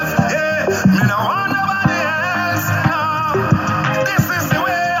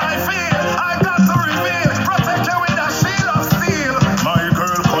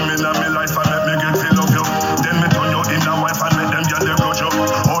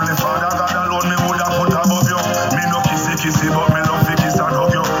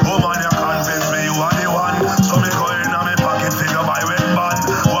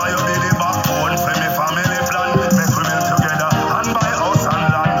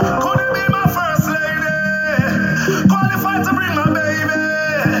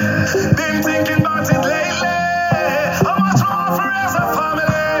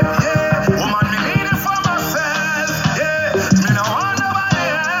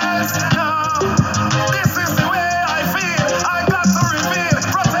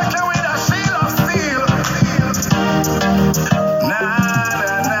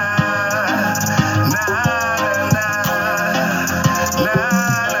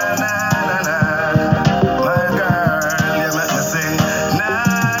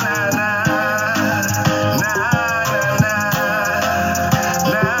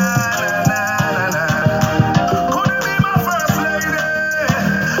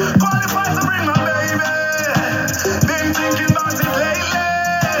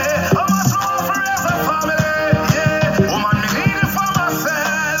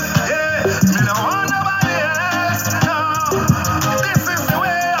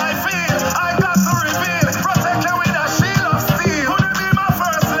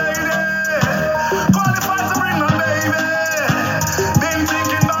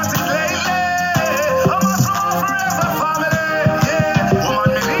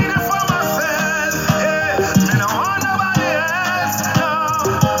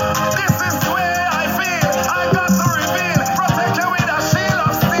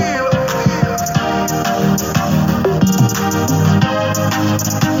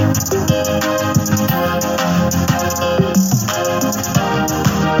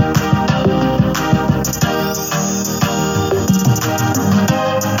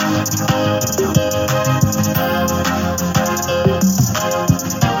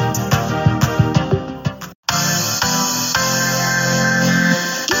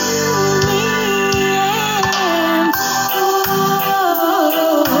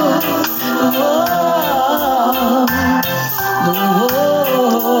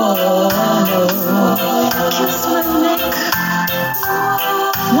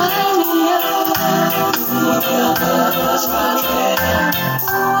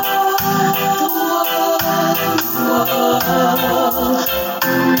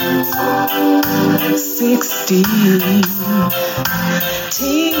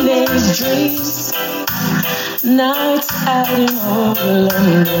 Teenage dreams, nights out in old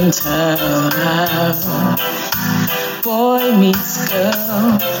London town. Boy meets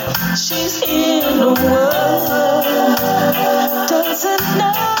girl, she's in the world, doesn't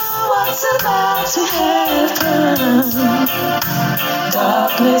know what's about to happen.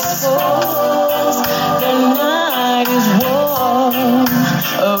 Darkness falls, the night is warm,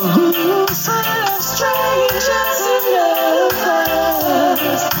 a room full of strangers and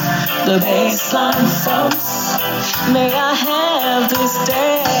lovers. The bassline thumps, may I have this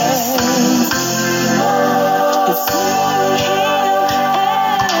dance? It's me, him,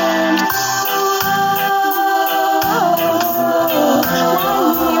 and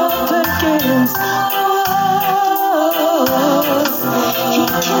one up against. He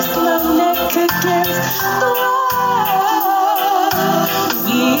kissed my neck against the wall.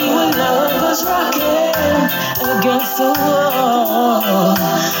 We were lovers rocking against the wall.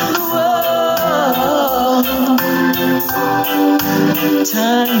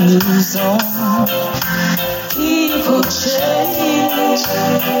 Time moves on, people change,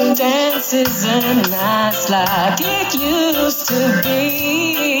 dances and nights like it used to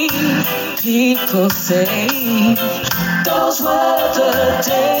be. People say those were the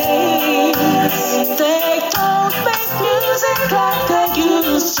days. They don't make music like they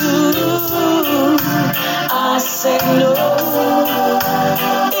used to. I say no,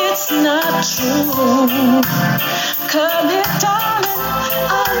 it's not true. Come here, darling,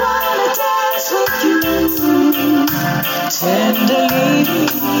 I wanna dance with you. Tenderly,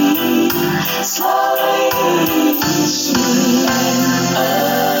 slowly,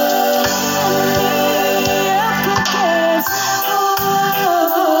 up against,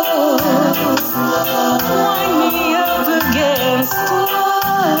 wind me up against the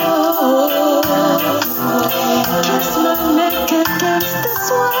wall. Kiss my neck against this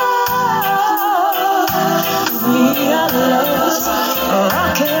wall. We are lovers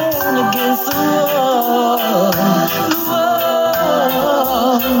rocking against the wall.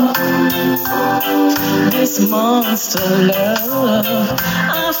 This monster love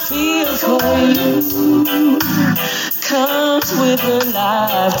I feel for you comes with a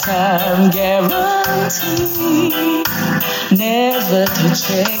lifetime guarantee. Never to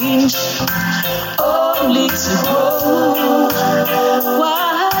change, only to grow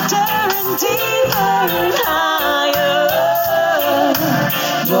wider and deeper and higher.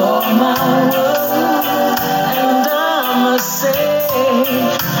 You're my world, and I must say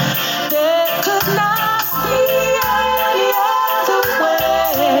there could not be any other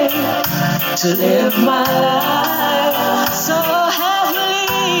way to live my life so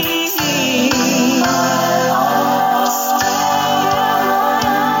heavily. Stay in my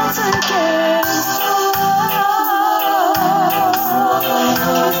arms against the wall.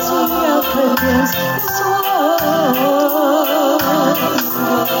 Kiss me up against this wall.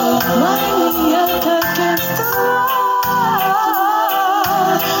 Wind me up against the wall.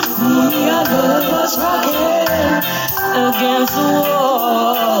 We are lovers rocking against the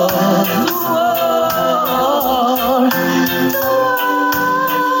wall. The wall. The wall.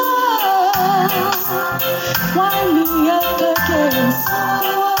 Wind me up against the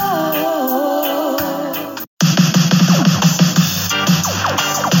wall.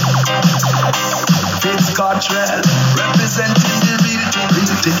 It's Cottrell, representing the real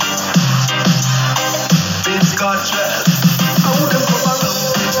thing. It's Cottrell. I wouldn't come around.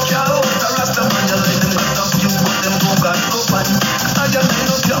 Can't hold the rasta man, you like them got up, you put them go got go on. I am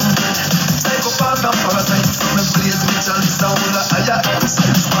no jump. Psychopath and parasite, so me blaze me chalice and all the higher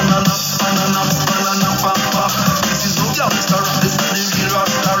outside. Spanana, papa. This is no youngster rock, this is the real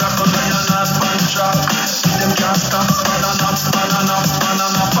rasta rock, on lion and pan track. Them can't stop, spanana,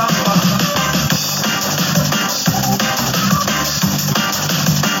 papa.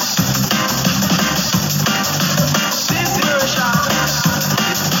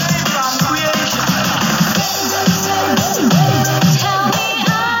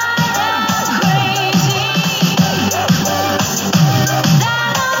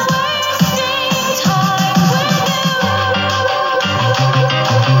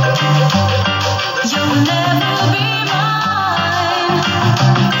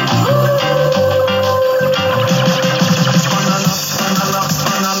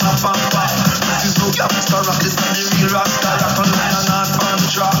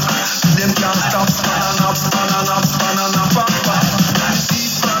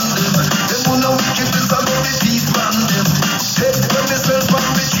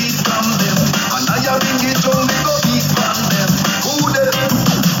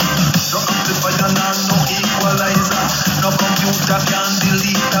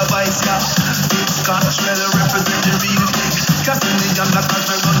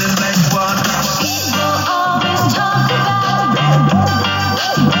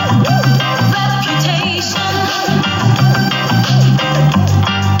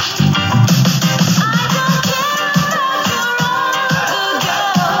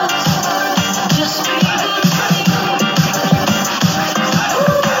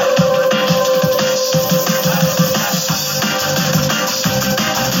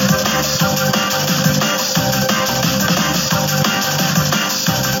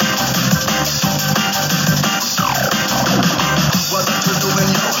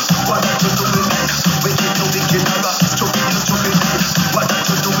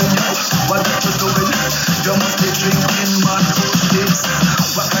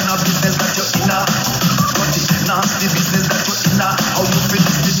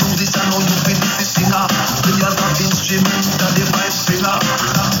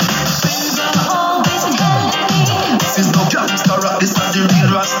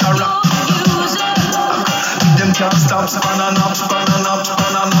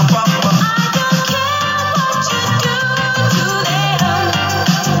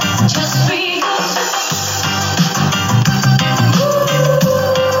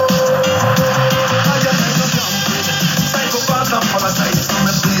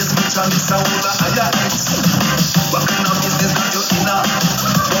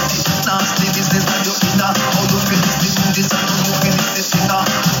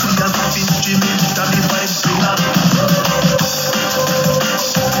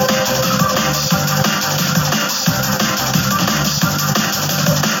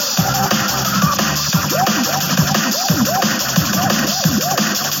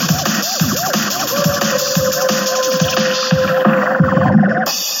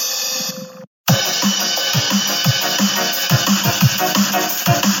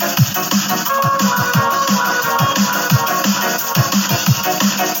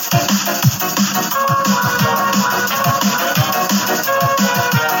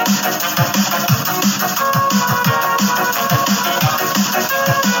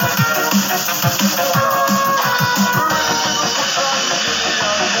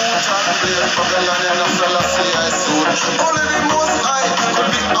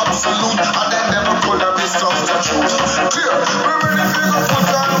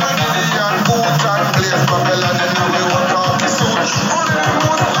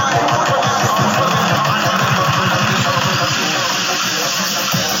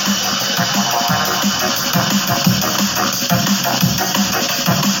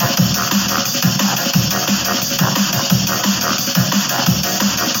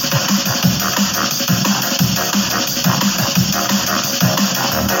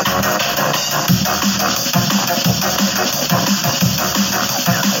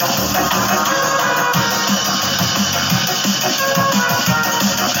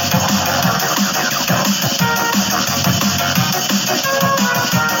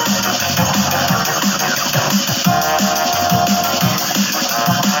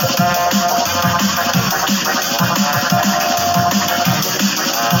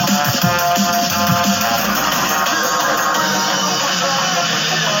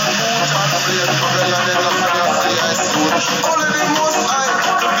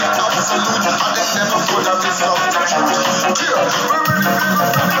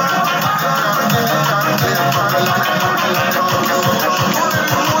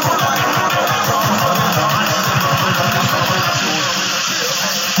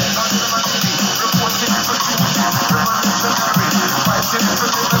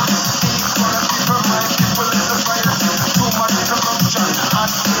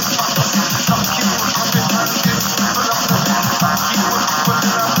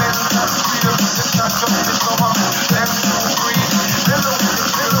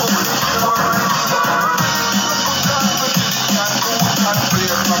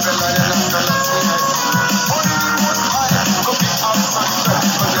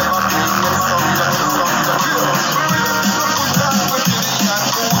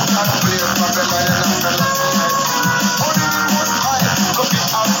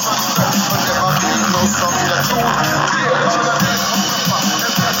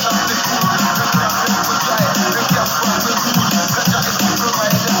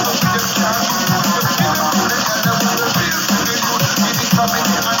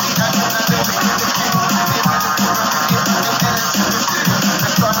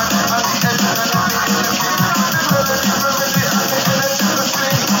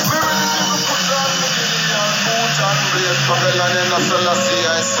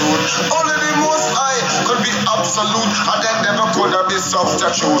 Only the most high could be absolute, and then never could have been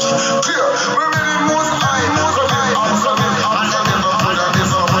substitute. Clear, we're the most high could be absolute, and then never could have been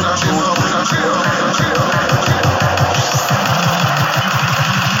substitute. Clear, clear.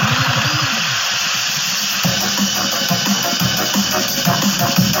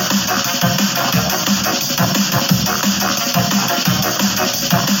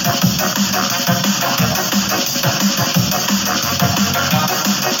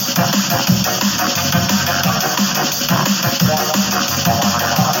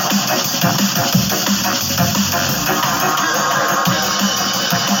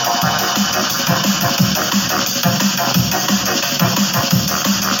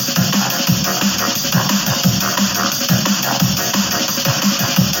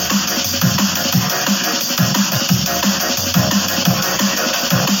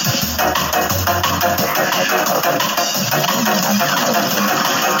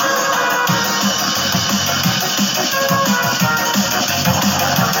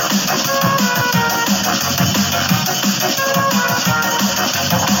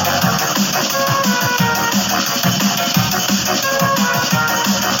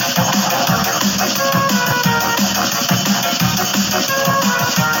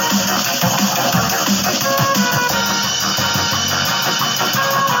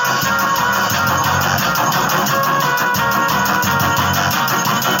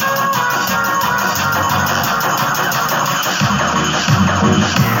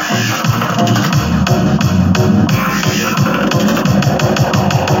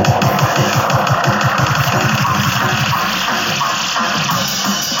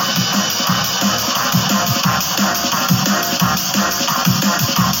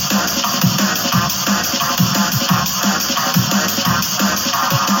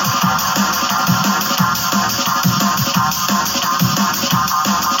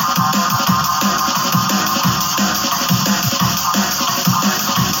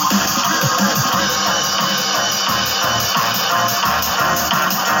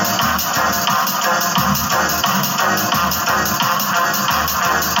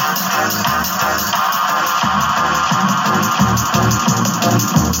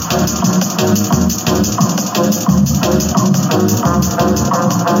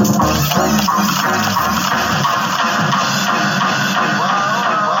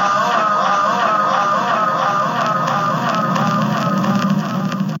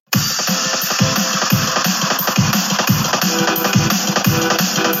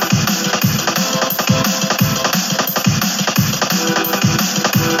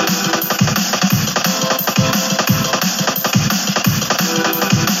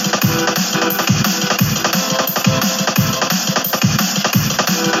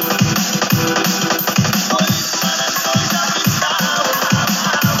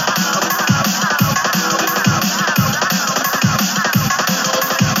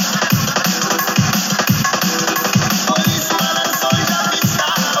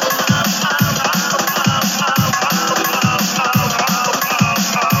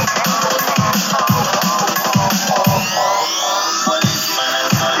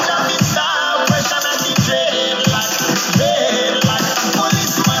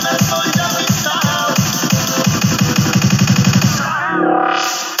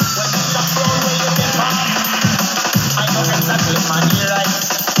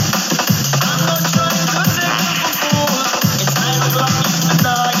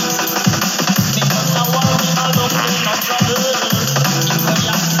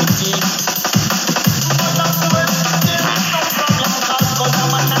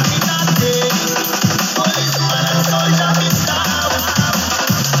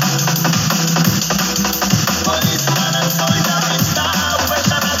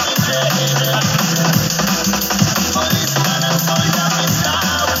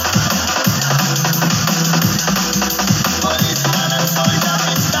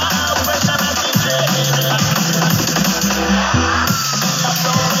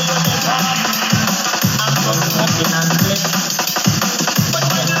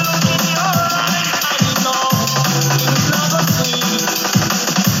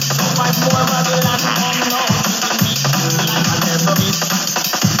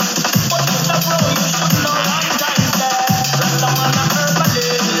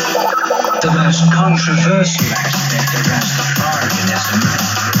 controversial aspect of Rastafarianism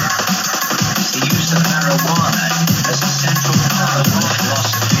is the use of marijuana as a central part of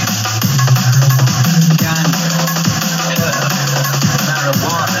philosophy. Ganja, herb,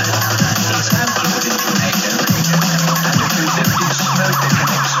 marijuana is outlawed in Jamaica, and a convicted smoker can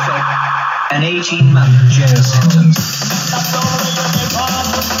expect an 18-month jail sentence.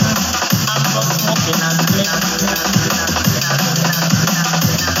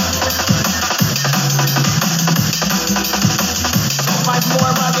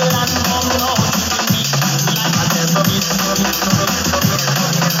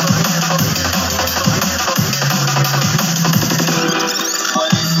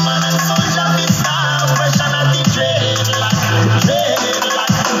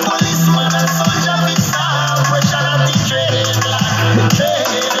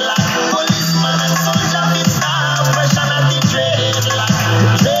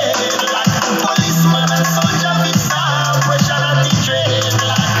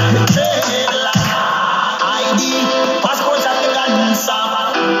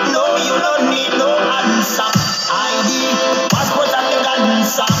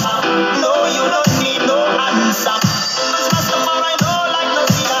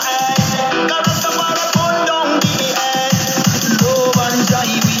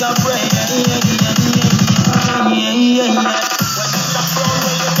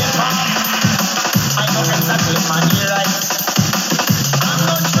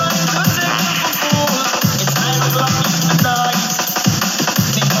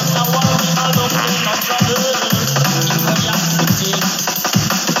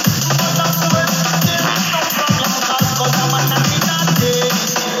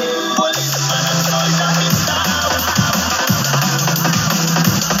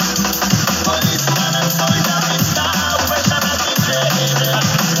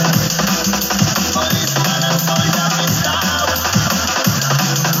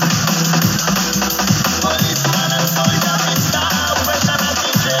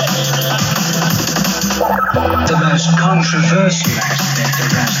 Controversial aspect of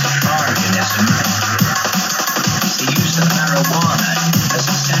Rastafarianism is the use of marijuana as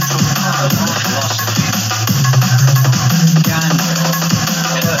a central part of philosophy. Ganja,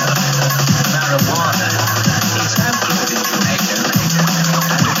 herb, marijuana is outlawed in Jamaica,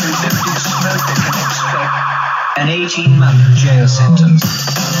 and a convicted smoker can expect an 18-month jail sentence.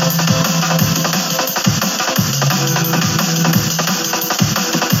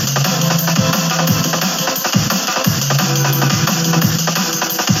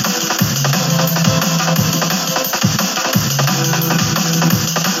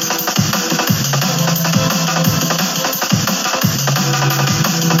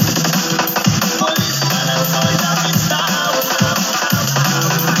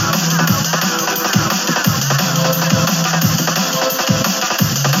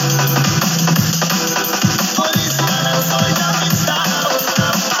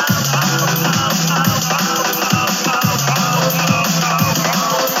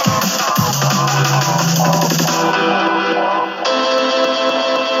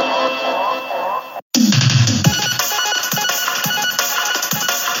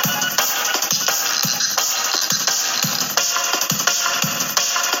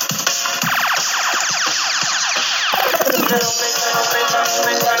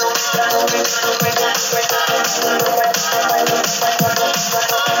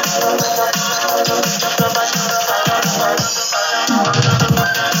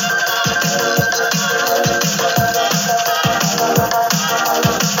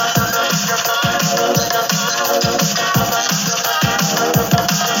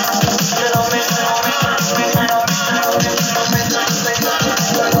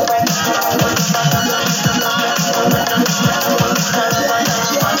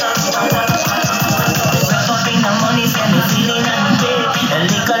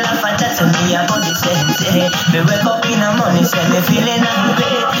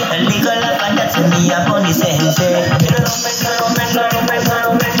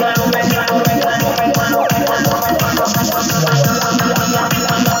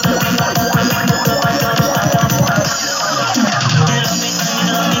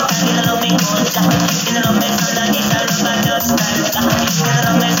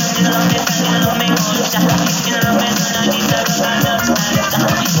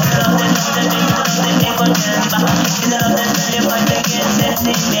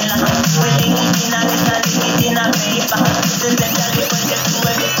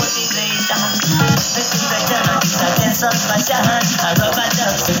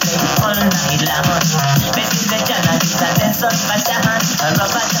 sun pattern. A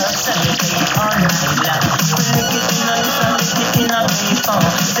rubber dub, so we play it all night long. We lick it in a listen, lick it in a reform.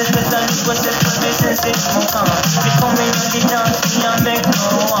 This better look what this for me since it's more calm. We come in on the dance, we a make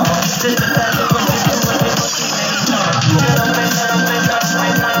no one. This better look what this do what we put it in on.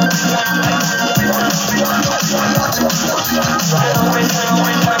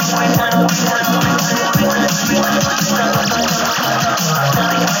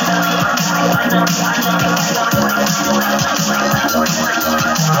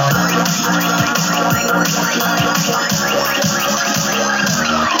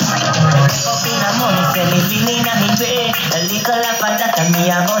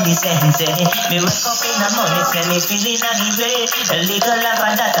 Me wake up in the morning, say me feeling angry. Illegal life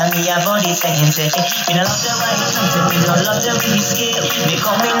and that, and me a body saying, say, me no love the white songs, me no love the whiskey. Me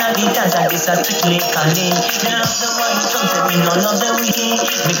come in and the dance, and this a strictly Cali. Me no love the white songs, me no love the whiskey.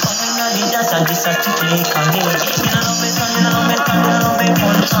 Me come in and the dance, and this a strictly Cali. Me no love me son, me no love me son, me no love me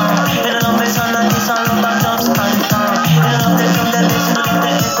fun song. Me no love me son, and this a love of dubs canton. Me no love the drum, the bass, me no love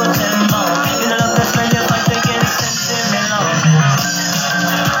the echo tempo. Me no love the smell your voice against sensing me love.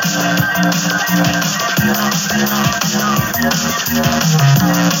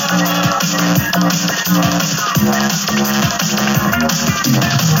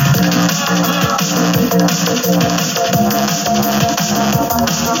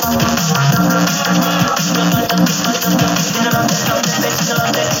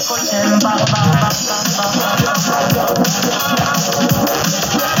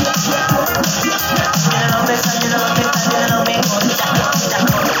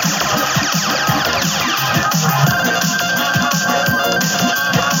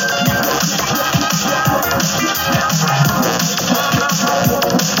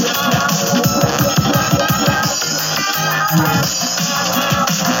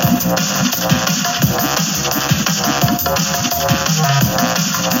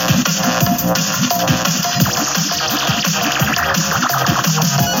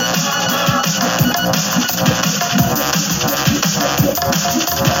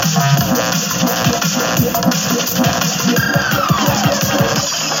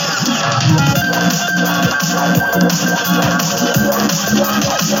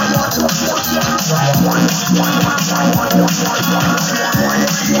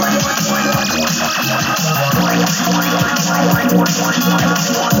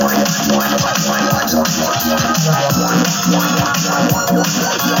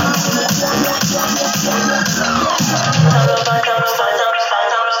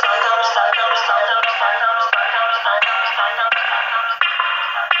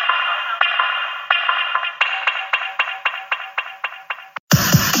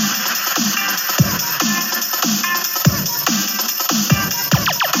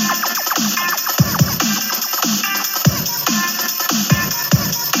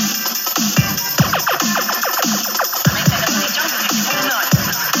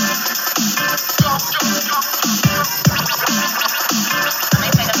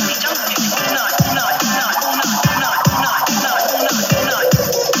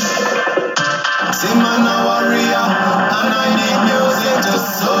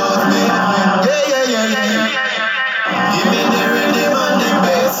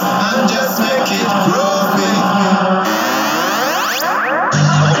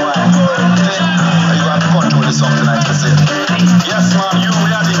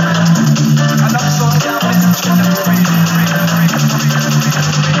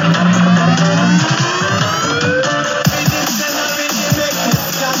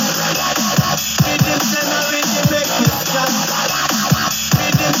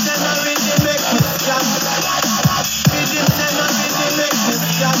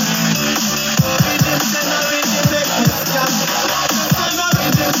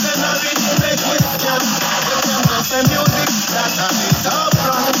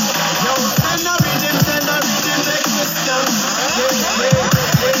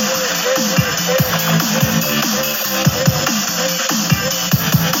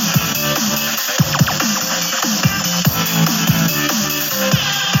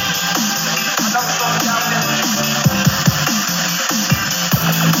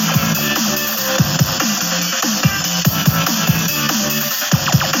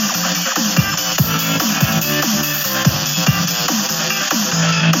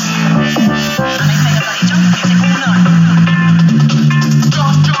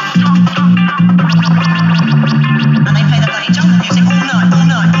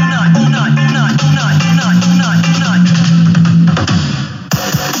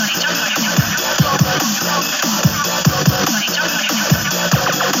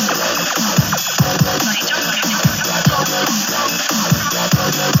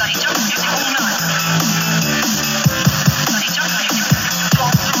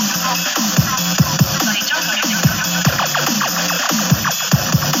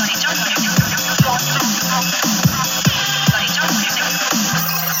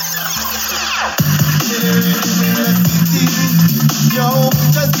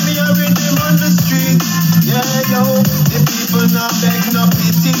 take no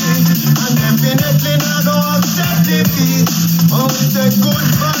pity, and definitely not go accept defeat. Oh, we say good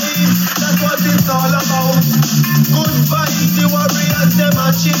vibes, that's what it's all about. Good vibes, the warriors them a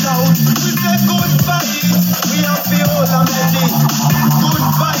chill out. We say good vibes, we have to hold a melody. Good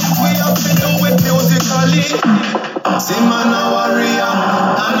vibes, we have to do it musically. See man a warrior,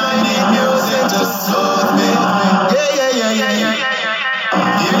 and I need music to soothe me. Yeah.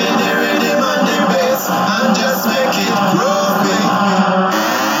 Give me the rhythm and the bass, and just make it groove me.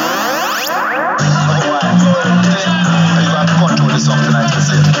 You have to control the song tonight, you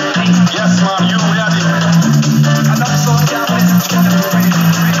see. Yes, man, you ready? And I'm so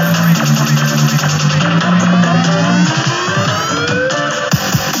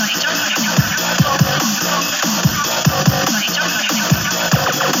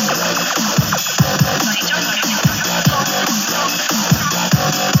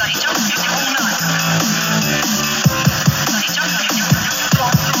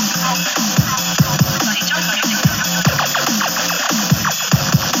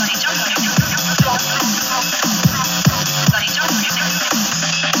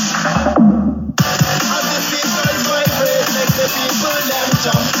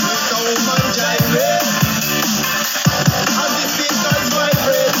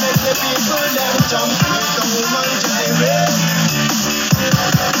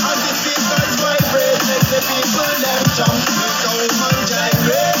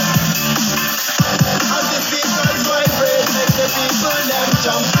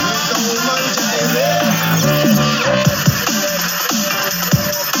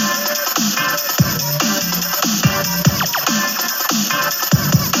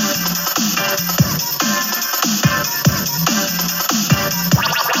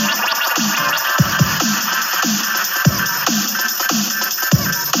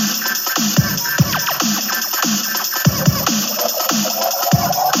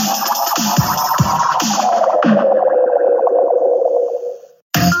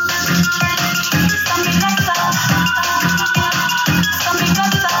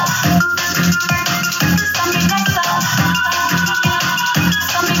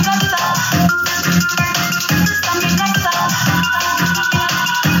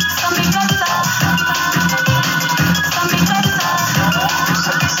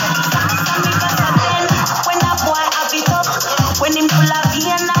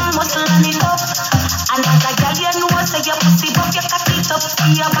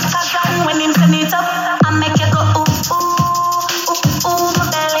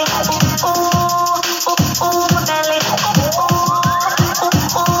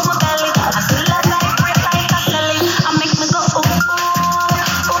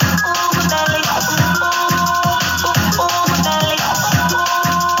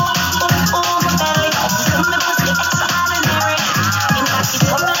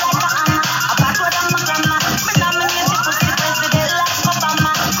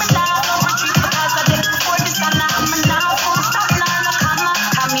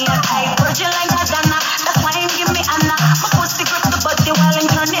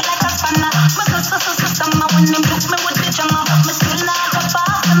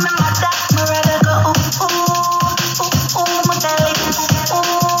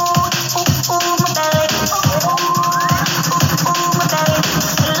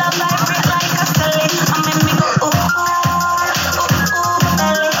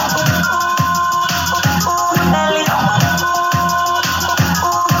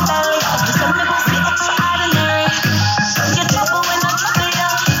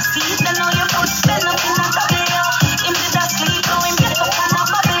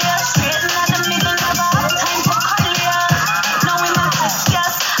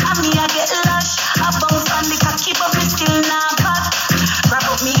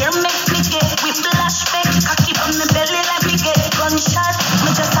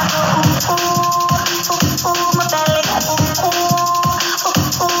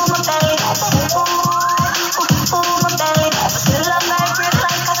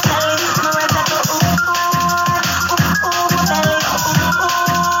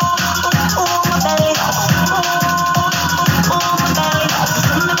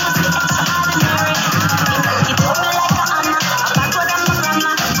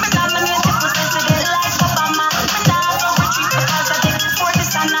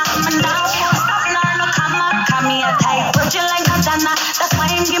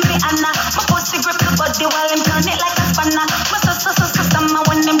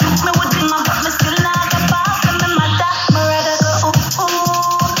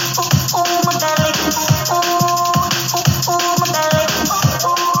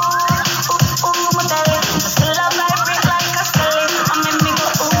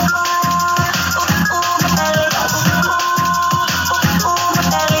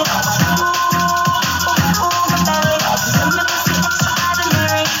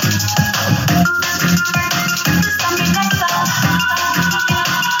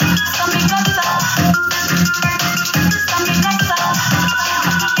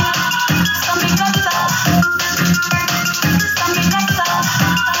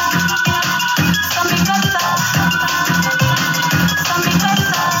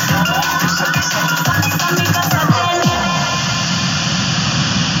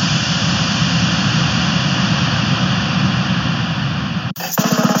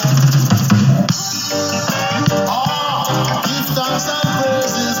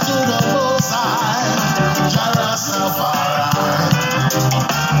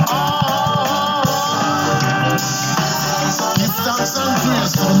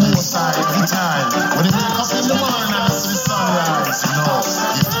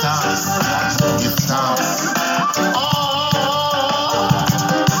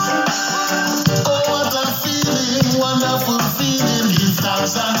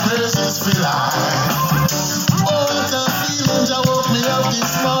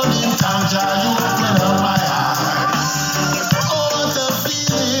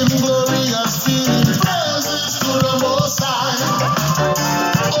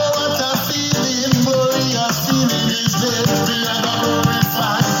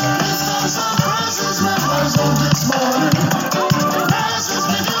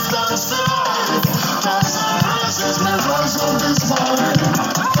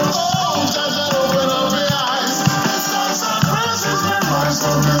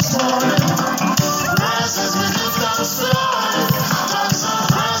this morning. Praises we give thanks for life. Thanks and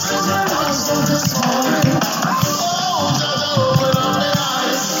praises we rise up this morning. Oh, God, open up my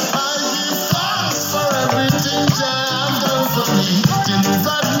eyes. I give thanks for everything Jah has done for me.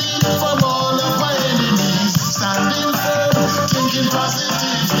 Delivered me from all of my enemies. Standing firm, thinking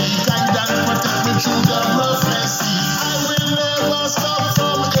positively. Guide and protect me through the prophecies. I will never stop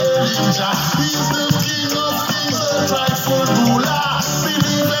from hailing Jah. He's the King of Kings, the rightful ruler.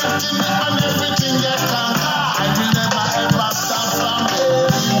 Believe in me and everything get conquered. I will never ever stop from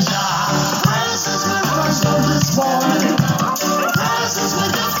hailing Jah. Praises we rise up this morning. Praises we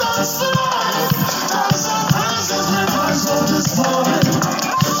give thanks for life. Thanks and praises we rise up this morning.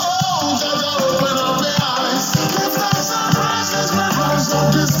 Oh, Jah, open up my eyes. Give thanks and praises we rise up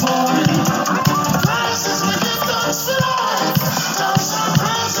this morning. Praises we give thanks for life. Thanks and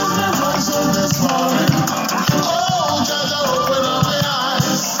praises we rise up this morning. Oh, Jah, open up my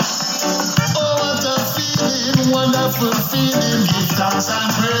eyes. Oh, what a feeling, wonderful feeling. Give thanks and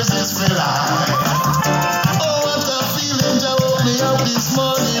praises for life. Oh, what a feeling, Jah woke me up this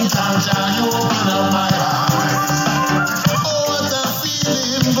morning. Thank Jah, you open up my eyes. Oh, what a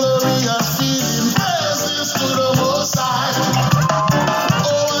feeling, glorious feeling. Praises to the Most High.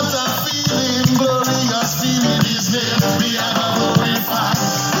 Oh, what a feeling, glorious feeling. His name be ever glorified.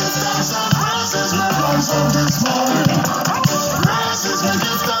 Give thanks and praises we rise up this morning. Praises we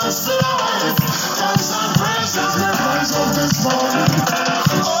give thanks for life. Thanks and praises we rise up this morning.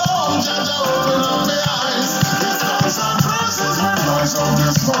 Oh, Jah, open up my eyes. Give thanks and praises we rise up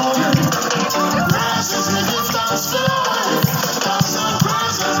this morning. Praises we give thanks for life. Thanks and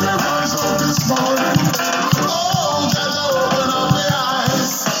praises we rise up this morning. Oh, Jah, open up my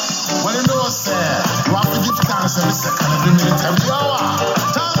eyes. Well, you know, sir, you have to give thanks every second, every minute, every hour.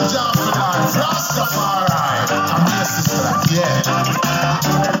 Thank Jah for life, Rastafari. I'm your sister, yeah.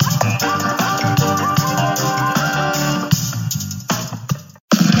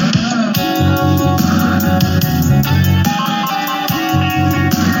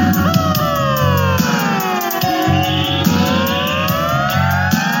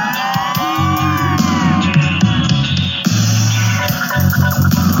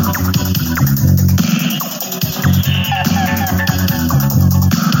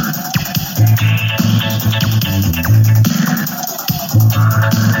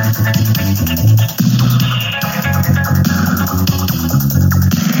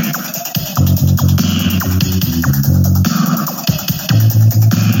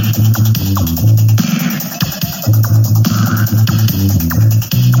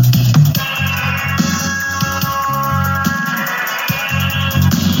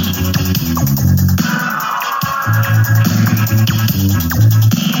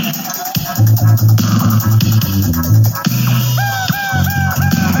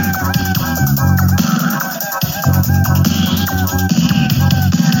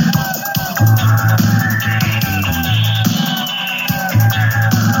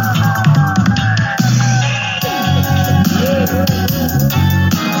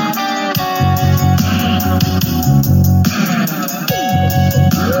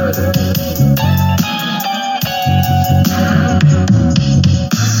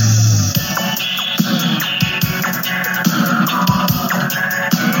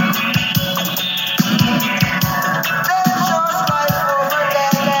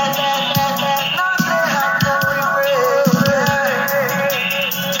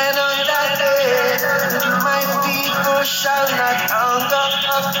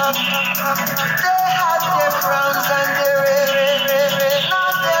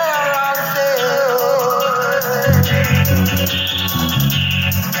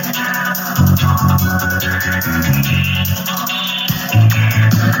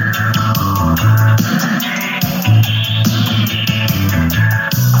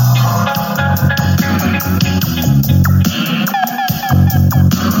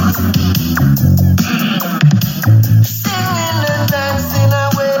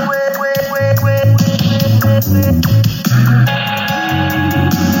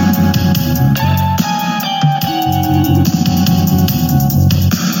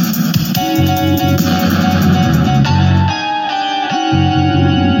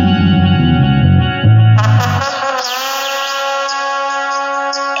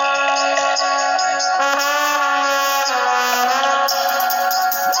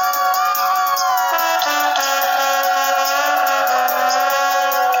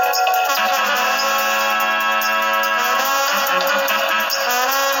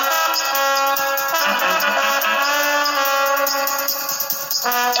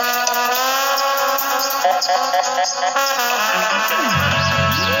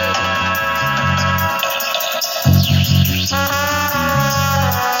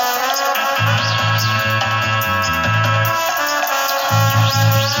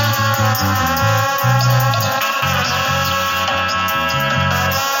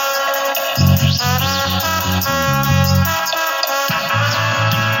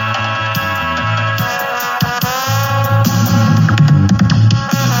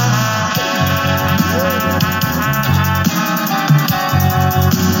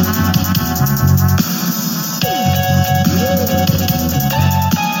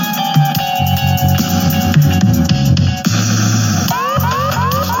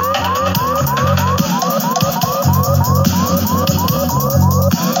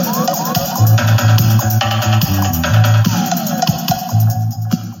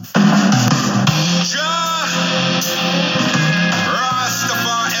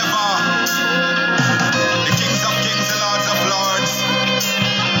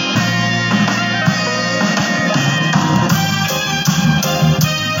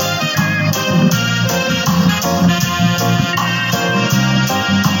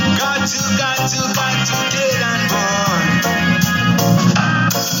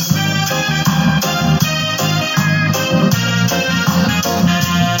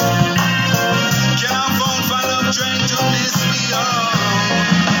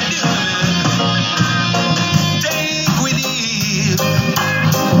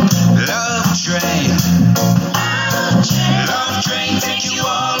 train take you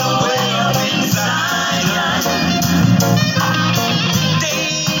all the way up in Zion.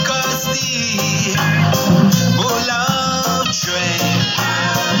 Take us deep, oh love train.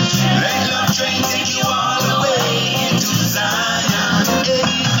 Let love train take you all the way into Zion.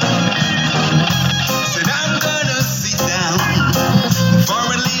 Hey. Said I'm gonna sit down for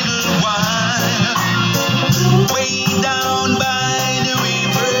a little while, way down by the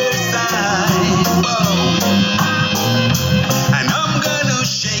riverside. Whoa. And I'm gonna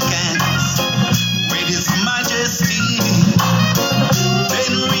shake hands with His Majesty,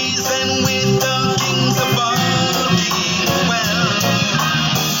 then reason with the kings above King. Well,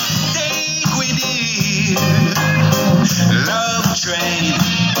 take with you love train.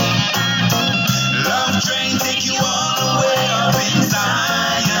 Love train take you all the way up in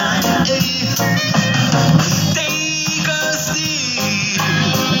Zion. Hey. Take us deep,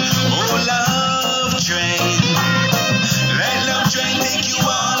 oh love train. Let love train take you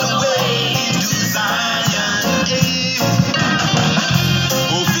all the way into Zion. Hey.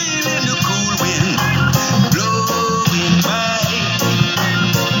 Oh, feeling the cool wind blowing by.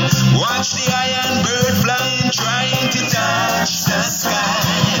 Watch the iron bird flying, trying to touch the sky.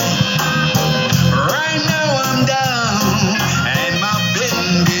 Right now I'm down and my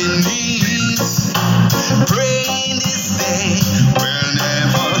bending knees, praying this day will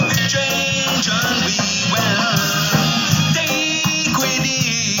never change and we will take with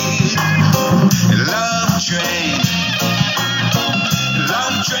it. Love train.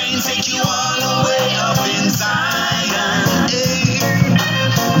 Love train take you all the way up in Zion. Hey.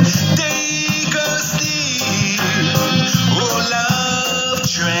 Take us deep, oh love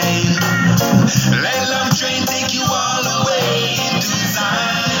train. Let love train take you all the way into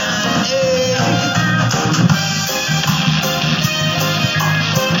Zion. Hey.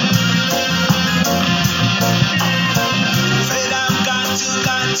 Said I've got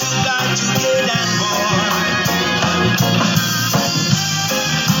to get on board.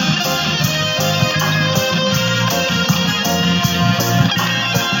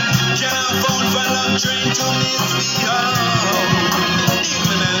 Can I phone for love train to miss me home?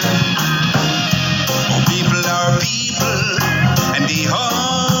 Oh, people are people, and they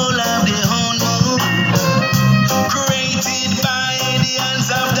all have their own mood, created by the hands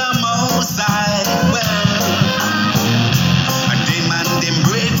of the Most High. Well, and them and them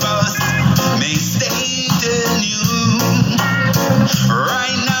breakfast may stay till noon.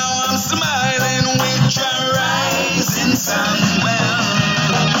 Right now I'm smiling with your rising sun. Well,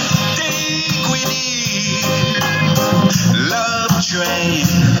 take with it love train.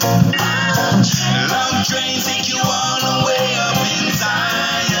 Love train take you all the way up in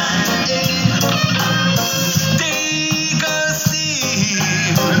Zion. Hey. Take us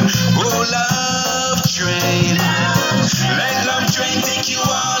deep, oh love train. Let love